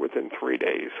killer within 3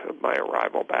 days of my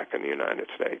arrival back in the United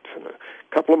States. And a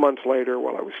couple of months later,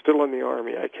 while I was still in the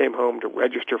Army, I came home to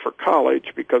register for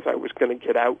college because I was going to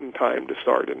get out in time to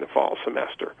start in the fall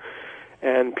semester.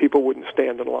 And people wouldn't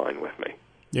stand in line with me.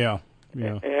 Yeah.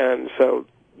 And so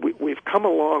we've come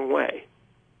a long way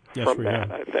from that,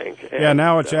 have. I think. And,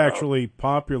 now it's actually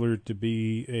popular to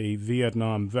be a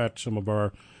Vietnam vet. Some of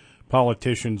our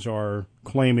politicians are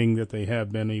claiming that they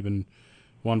have been, even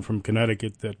one from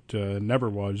Connecticut that never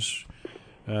was.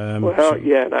 And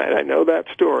I know that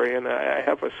story, and I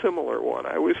have a similar one.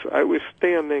 I was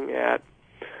standing at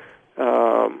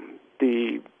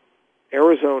the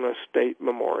Arizona State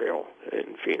Memorial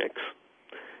in Phoenix,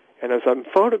 and as I'm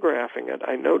photographing it,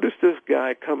 I noticed this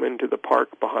guy come into the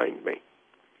park behind me.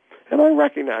 And I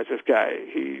recognize this guy.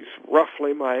 He's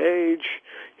roughly my age.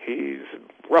 He's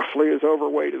roughly as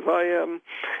overweight as I am.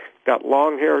 Got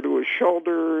long hair to his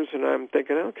shoulders, and I'm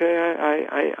thinking, okay,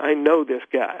 I know this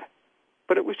guy.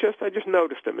 But it was I just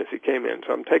noticed him as he came in.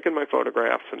 So I'm taking my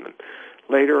photographs, and then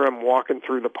later I'm walking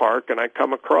through the park, and I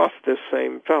come across this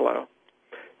same fellow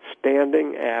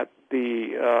standing at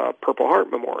the Purple Heart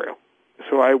Memorial.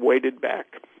 So I waited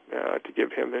back to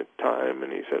give him time,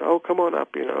 and he said, oh, come on up,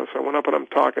 So I went up, and I'm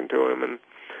talking to him, and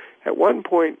at one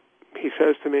point he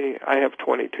says to me, I have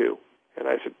 22. And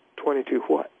I said, 22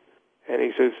 what? And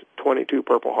he says, 22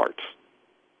 Purple Hearts.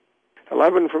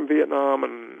 11 from Vietnam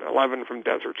and 11 from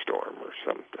Desert Storm or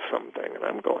something. And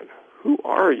I'm going, who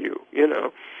are you? And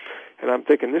I'm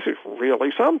thinking, this is really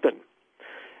something.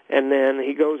 And then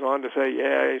he goes on to say,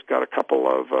 yeah, he's got a couple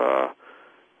of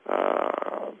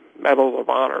medals of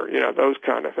honor, those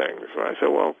kind of things. So I said,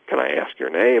 well, can I ask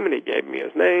your name? And he gave me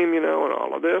his name, and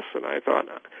all of this. And I thought,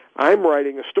 I'm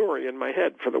writing a story in my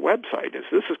head for the website. As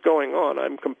this is going on,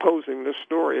 I'm composing this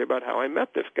story about how I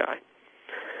met this guy.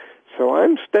 So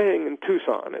I'm staying in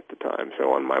Tucson at the time.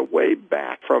 So on my way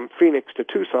back from Phoenix to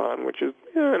Tucson, which is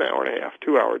an hour and a half,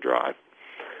 2-hour drive,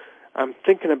 I'm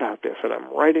thinking about this, and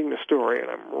I'm writing the story, and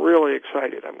I'm really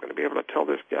excited. I'm going to be able to tell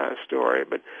this guy's story.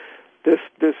 But this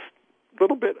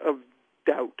little bit of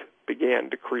doubt began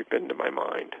to creep into my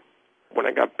mind. When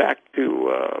I got back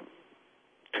to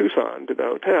Tucson, to the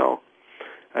hotel,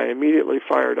 I immediately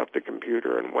fired up the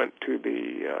computer and went to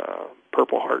the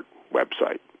Purple Heart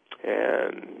website.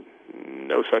 And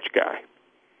no such guy.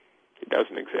 He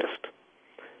doesn't exist.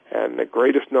 And the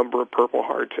greatest number of Purple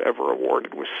Hearts ever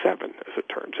awarded was 7, as it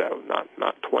turns out,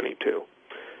 not 22.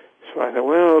 So I thought,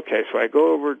 well, okay. So I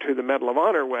go over to the Medal of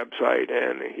Honor website,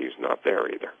 and he's not there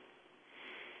either.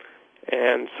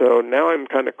 And so now I'm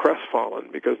kind of crestfallen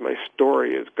because my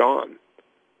story is gone.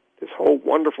 This whole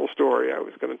wonderful story I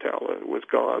was going to tell was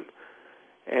gone.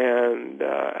 And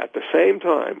at the same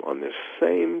time, on this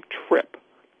same trip,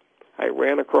 I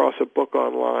ran across a book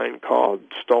online called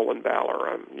Stolen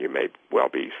Valor. You may well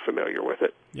be familiar with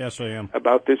it. Yes, I am.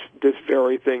 About this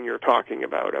very thing you're talking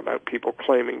about people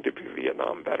claiming to be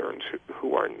Vietnam veterans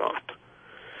who are not.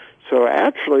 So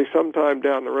actually, sometime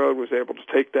down the road, was able to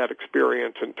take that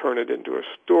experience and turn it into a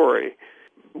story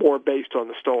more based on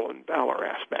the Stolen Valor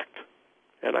aspect.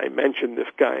 And I mentioned this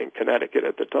guy in Connecticut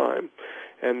at the time,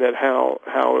 and that how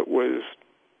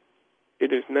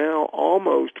it is now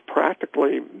almost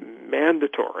practically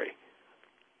mandatory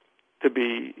to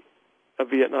be a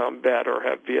Vietnam vet or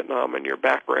have Vietnam in your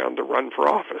background to run for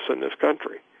office in this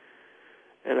country.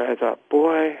 And I thought,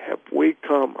 boy, have we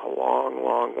come a long,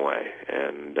 long way.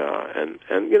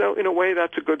 And you know, in a way,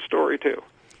 that's a good story too.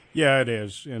 Yeah, it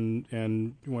is.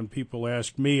 And when people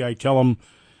ask me, I tell them,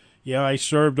 yeah, I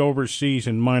served overseas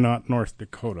in Minot, North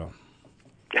Dakota.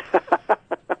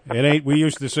 It ain't. We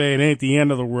used to say it ain't the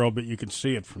end of the world, but you can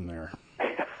see it from there.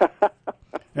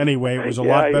 Anyway, it was a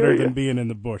lot better than being in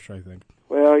the bush, I think.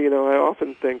 Well, you know, I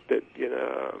often think that, you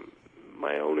know,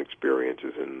 my own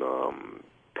experiences in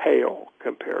pale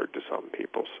compared to some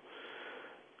people's.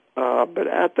 But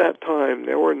at that time,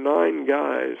 there were 9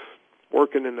 guys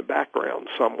working in the background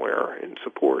somewhere in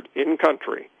support in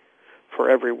country for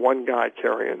every one guy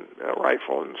carrying a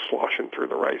rifle and sloshing through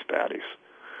the rice paddies.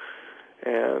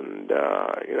 And,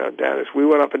 you know, as we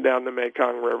went up and down the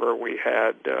Mekong River, we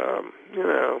had, you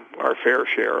know, our fair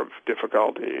share of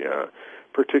difficulty,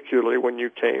 particularly when you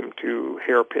came to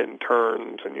hairpin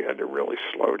turns and you had to really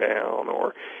slow down,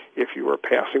 or if you were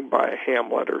passing by a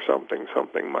hamlet or something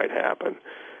might happen.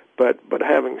 But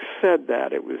having said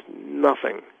that, it was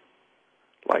nothing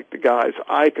like the guys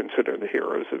I consider the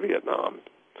heroes of Vietnam,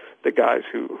 the guys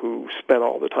who spent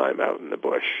all the time out in the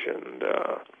bush, and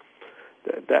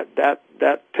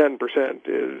that 10%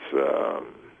 is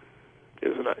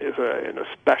an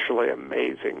especially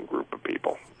amazing group of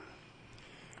people.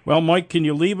 Well, Mike, can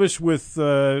you leave us with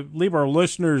leave our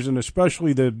listeners, and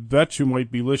especially the vets who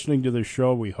might be listening to the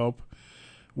show, we hope,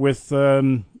 with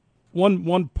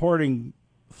one parting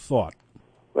thought?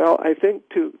 Well, I think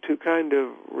to kind of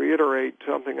reiterate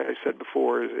something I said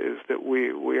before is that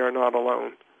we are not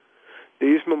alone.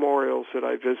 These memorials that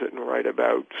I visit and write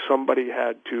about, somebody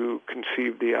had to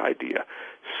conceive the idea.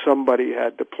 Somebody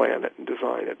had to plan it and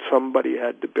design it. Somebody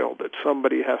had to build it.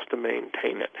 Somebody has to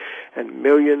maintain it. And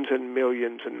millions and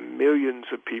millions and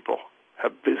millions of people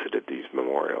have visited these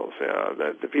memorials.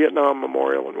 The Vietnam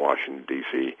Memorial in Washington,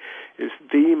 D.C. is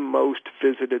the most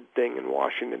visited thing in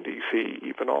Washington, D.C.,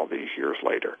 even all these years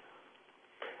later.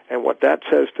 And what that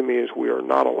says to me is we are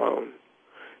not alone.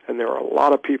 And there are a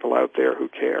lot of people out there who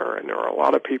care, and there are a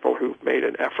lot of people who've made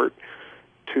an effort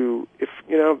to, if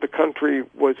you know, the country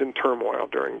was in turmoil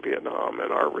during Vietnam,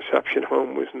 and our reception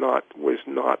home was not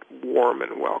warm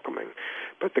and welcoming.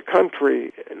 But the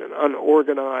country, in an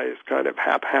unorganized, kind of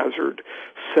haphazard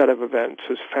set of events,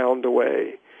 has found a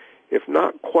way, if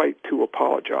not quite to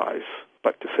apologize,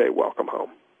 but to say welcome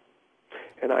home.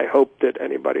 And I hope that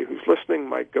anybody who's listening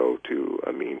might go to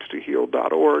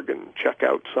meanstoheal.org and check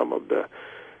out some of the.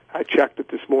 I checked it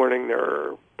this morning.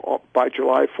 By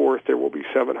July 4th, there will be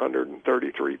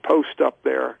 733 posts up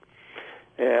there,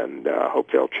 and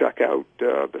hope they'll check out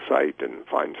the site and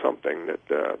find something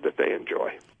that they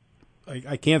enjoy.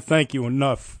 I can't thank you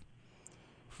enough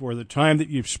for the time that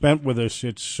you've spent with us.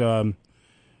 It's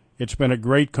been a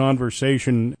great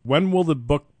conversation. When will the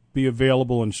book be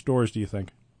available in stores, do you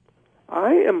think?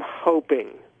 I am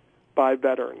hoping by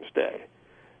Veterans Day.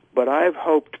 But I've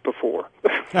hoped before.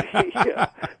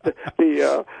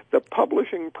 The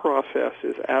publishing process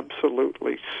is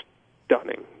absolutely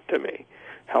stunning to me.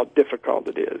 How difficult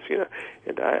it is, you know.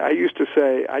 And I used to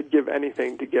say I'd give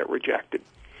anything to get rejected,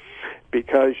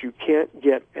 because you can't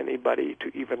get anybody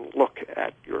to even look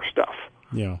at your stuff.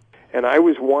 Yeah. And I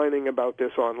was whining about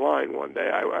this online one day.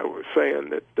 I was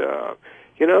saying that,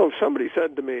 you know, if somebody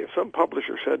said to me, if some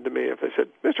publisher said to me, if they said,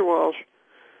 Mr. Walsh,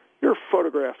 your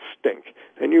photographs stink,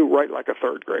 and you write like a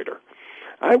third grader,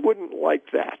 I wouldn't like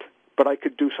that, but I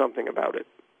could do something about it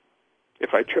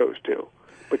if I chose to.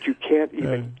 But you can't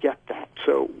even get that.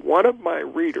 So one of my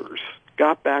readers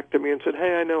got back to me and said,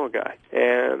 hey, I know a guy.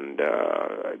 And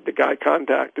the guy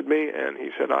contacted me, and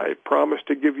he said, I promise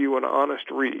to give you an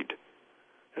honest read,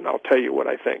 and I'll tell you what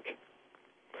I think.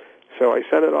 So I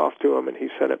sent it off to him, and he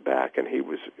sent it back, and he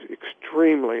was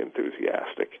extremely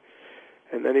enthusiastic.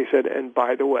 And then he said, and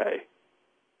by the way,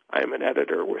 I'm an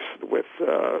editor with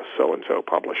so-and-so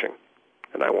Publishing,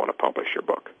 and I want to publish your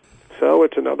book. So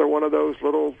it's another one of those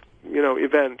little, you know,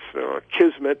 events,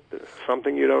 kismet,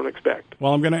 something you don't expect.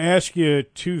 Well, I'm going to ask you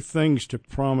 2 things to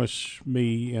promise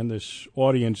me and this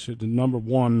audience. Number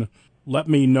one, let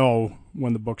me know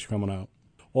when the book's coming out.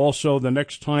 Also, the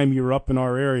next time you're up in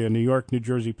our area, New York, New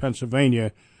Jersey,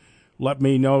 Pennsylvania, let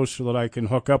me know so that I can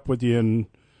hook up with you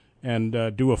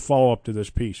and do a follow-up to this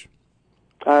piece.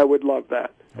 I would love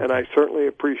that, and I certainly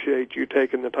appreciate you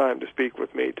taking the time to speak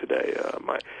with me today.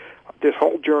 This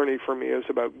whole journey for me is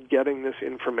about getting this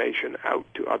information out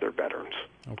to other veterans.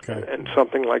 Okay. And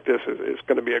something like this is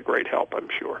going to be a great help, I'm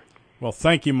sure. Well,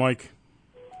 thank you, Mike.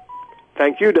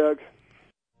 Thank you, Doug.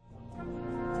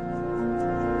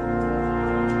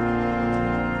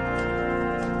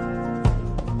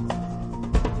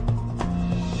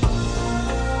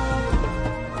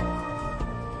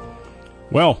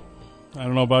 Well, I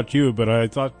don't know about you, but I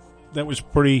thought that was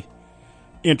pretty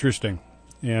interesting.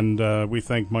 And we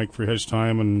thank Mike for his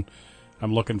time, and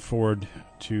I'm looking forward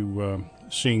to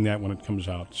seeing that when it comes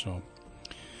out. So,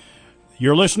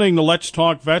 you're listening to Let's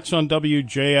Talk Vets on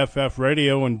WJFF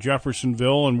Radio in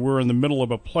Jeffersonville, and we're in the middle of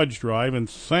a pledge drive, and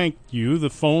thank you. The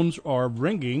phones are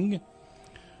ringing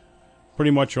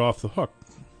pretty much off the hook.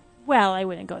 Well, I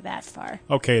wouldn't go that far.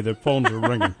 Okay, the phones are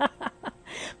ringing.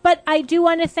 But I do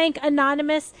want to thank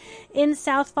Anonymous in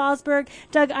South Fallsburg.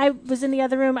 Doug, I was in the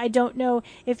other room. I don't know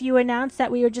if you announced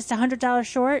that we were just $100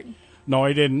 short. No,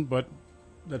 I didn't, but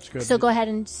that's good. So go ahead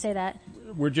and say that.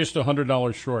 We're just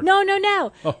 $100 short.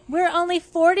 No. Oh. We're only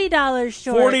 $40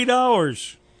 short.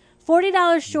 $40.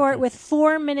 $40 short with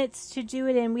 4 minutes to do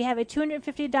it in. We have a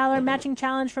 $250 matching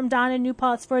challenge from Don in New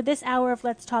Paltz for this hour of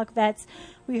Let's Talk Vets.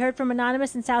 We heard from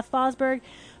Anonymous in South Fallsburg,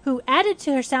 who added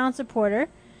to her sound supporter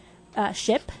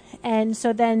ship, and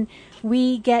so then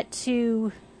we get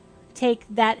to take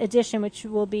that addition, which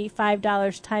will be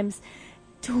 $5 times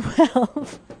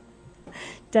 12.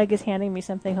 Doug is handing me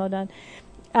something. Hold on.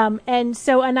 And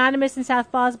so Anonymous in South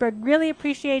Fallsburg really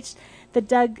appreciates the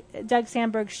Doug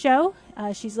Sandberg show.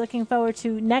 She's looking forward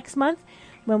to next month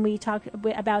when we talk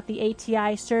about the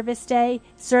ATI Service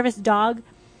Dog.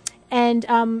 And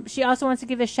she also wants to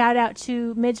give a shout-out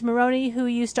to Midge Maroney, who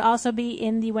used to also be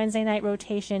in the Wednesday night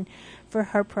rotation for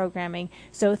her programming.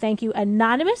 So thank you,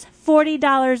 Anonymous.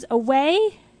 $40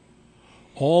 away.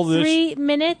 All this, 3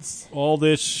 minutes. All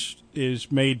this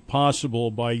is made possible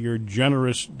by your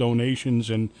generous donations,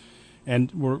 and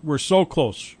we're so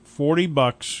close.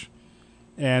 $40,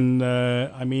 and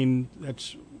I mean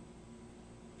it's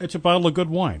a bottle of good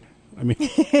wine. I mean,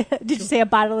 did you say a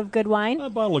bottle of good wine? A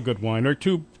bottle of good wine, or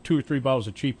two or three bottles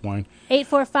of cheap wine.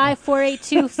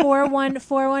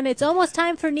 845-482-4141. It's almost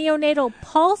time for Neonatal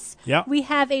Pulse. Yep. We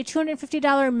have a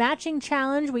 $250 matching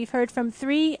challenge. We've heard from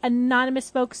 3 anonymous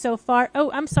folks so far. Oh,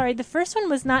 I'm sorry. The first one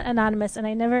was not anonymous, and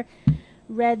I never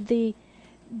read the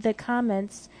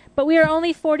comments. But we are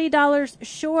only $40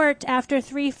 short after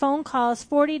 3 phone calls.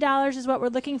 $40 is what we're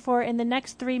looking for in the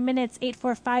next 3 minutes.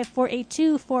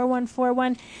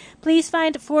 845-482-4141. Please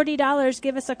find $40.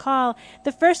 Give us a call.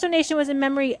 The first donation was in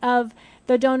memory of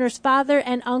the donor's father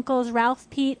and uncles, Ralph,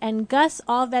 Pete, and Gus,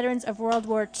 all veterans of World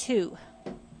War II.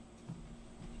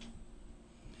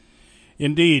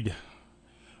 Indeed.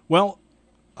 Well,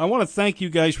 I want to thank you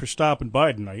guys for stopping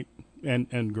by tonight,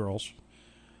 and girls.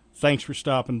 Thanks for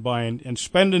stopping by and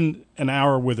spending an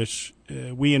hour with us.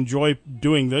 We enjoy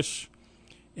doing this,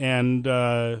 and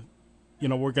we're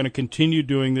going to continue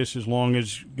doing this as long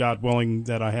as, God willing,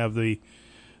 that I have the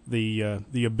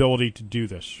ability to do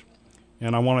this.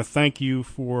 And I want to thank you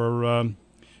for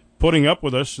putting up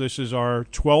with us. This is our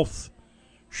 12th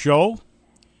show,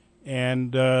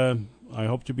 and I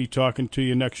hope to be talking to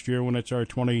you next year when it's our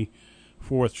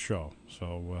 24th show.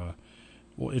 So.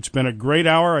 Well, it's been a great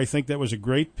hour. I think that was a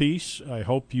great piece. I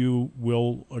hope you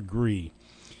will agree.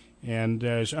 And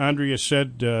as Andrea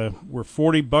said, we're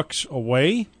 $40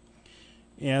 away.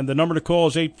 And the number to call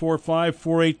is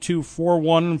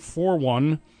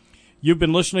 845-482-4141. You've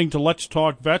been listening to Let's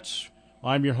Talk Vets.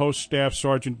 I'm your host, Staff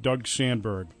Sergeant Doug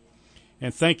Sandberg.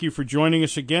 And thank you for joining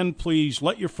us again. Please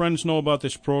let your friends know about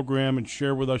this program and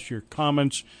share with us your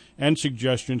comments and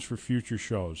suggestions for future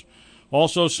shows.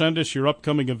 Also, send us your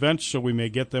upcoming events so we may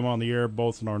get them on the air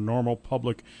both in our normal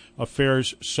public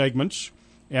affairs segments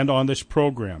and on this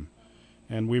program.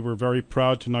 And we were very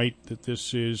proud tonight that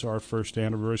this is our first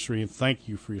anniversary, and thank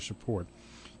you for your support.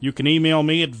 You can email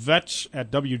me at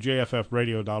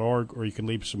vets@wjffradio.org, or you can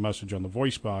leave us a message on the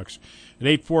voice box at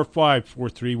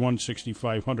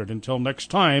 845-431-6500. Until next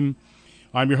time,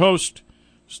 I'm your host,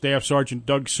 Staff Sergeant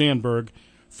Doug Sandberg.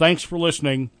 Thanks for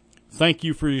listening. Thank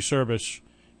you for your service.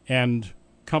 And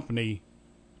company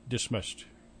dismissed.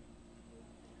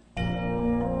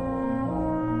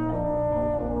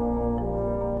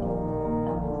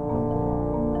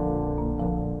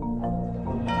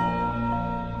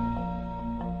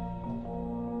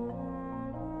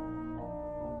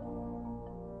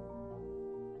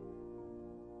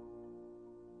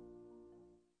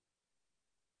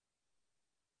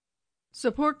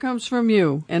 Support comes from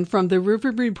you and from the River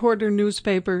Reporter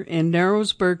newspaper in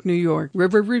Narrowsburg, New York.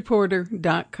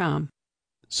 riverreporter.com.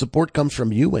 Support comes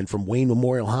from you and from Wayne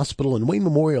Memorial Hospital and Wayne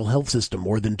Memorial Health System.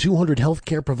 More than 200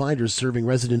 healthcare providers serving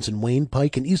residents in Wayne,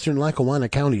 Pike, and eastern Lackawanna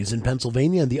counties in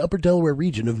Pennsylvania and the upper Delaware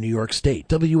region of New York State.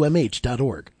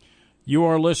 WMH.org. You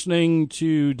are listening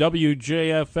to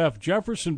WJFF Jefferson.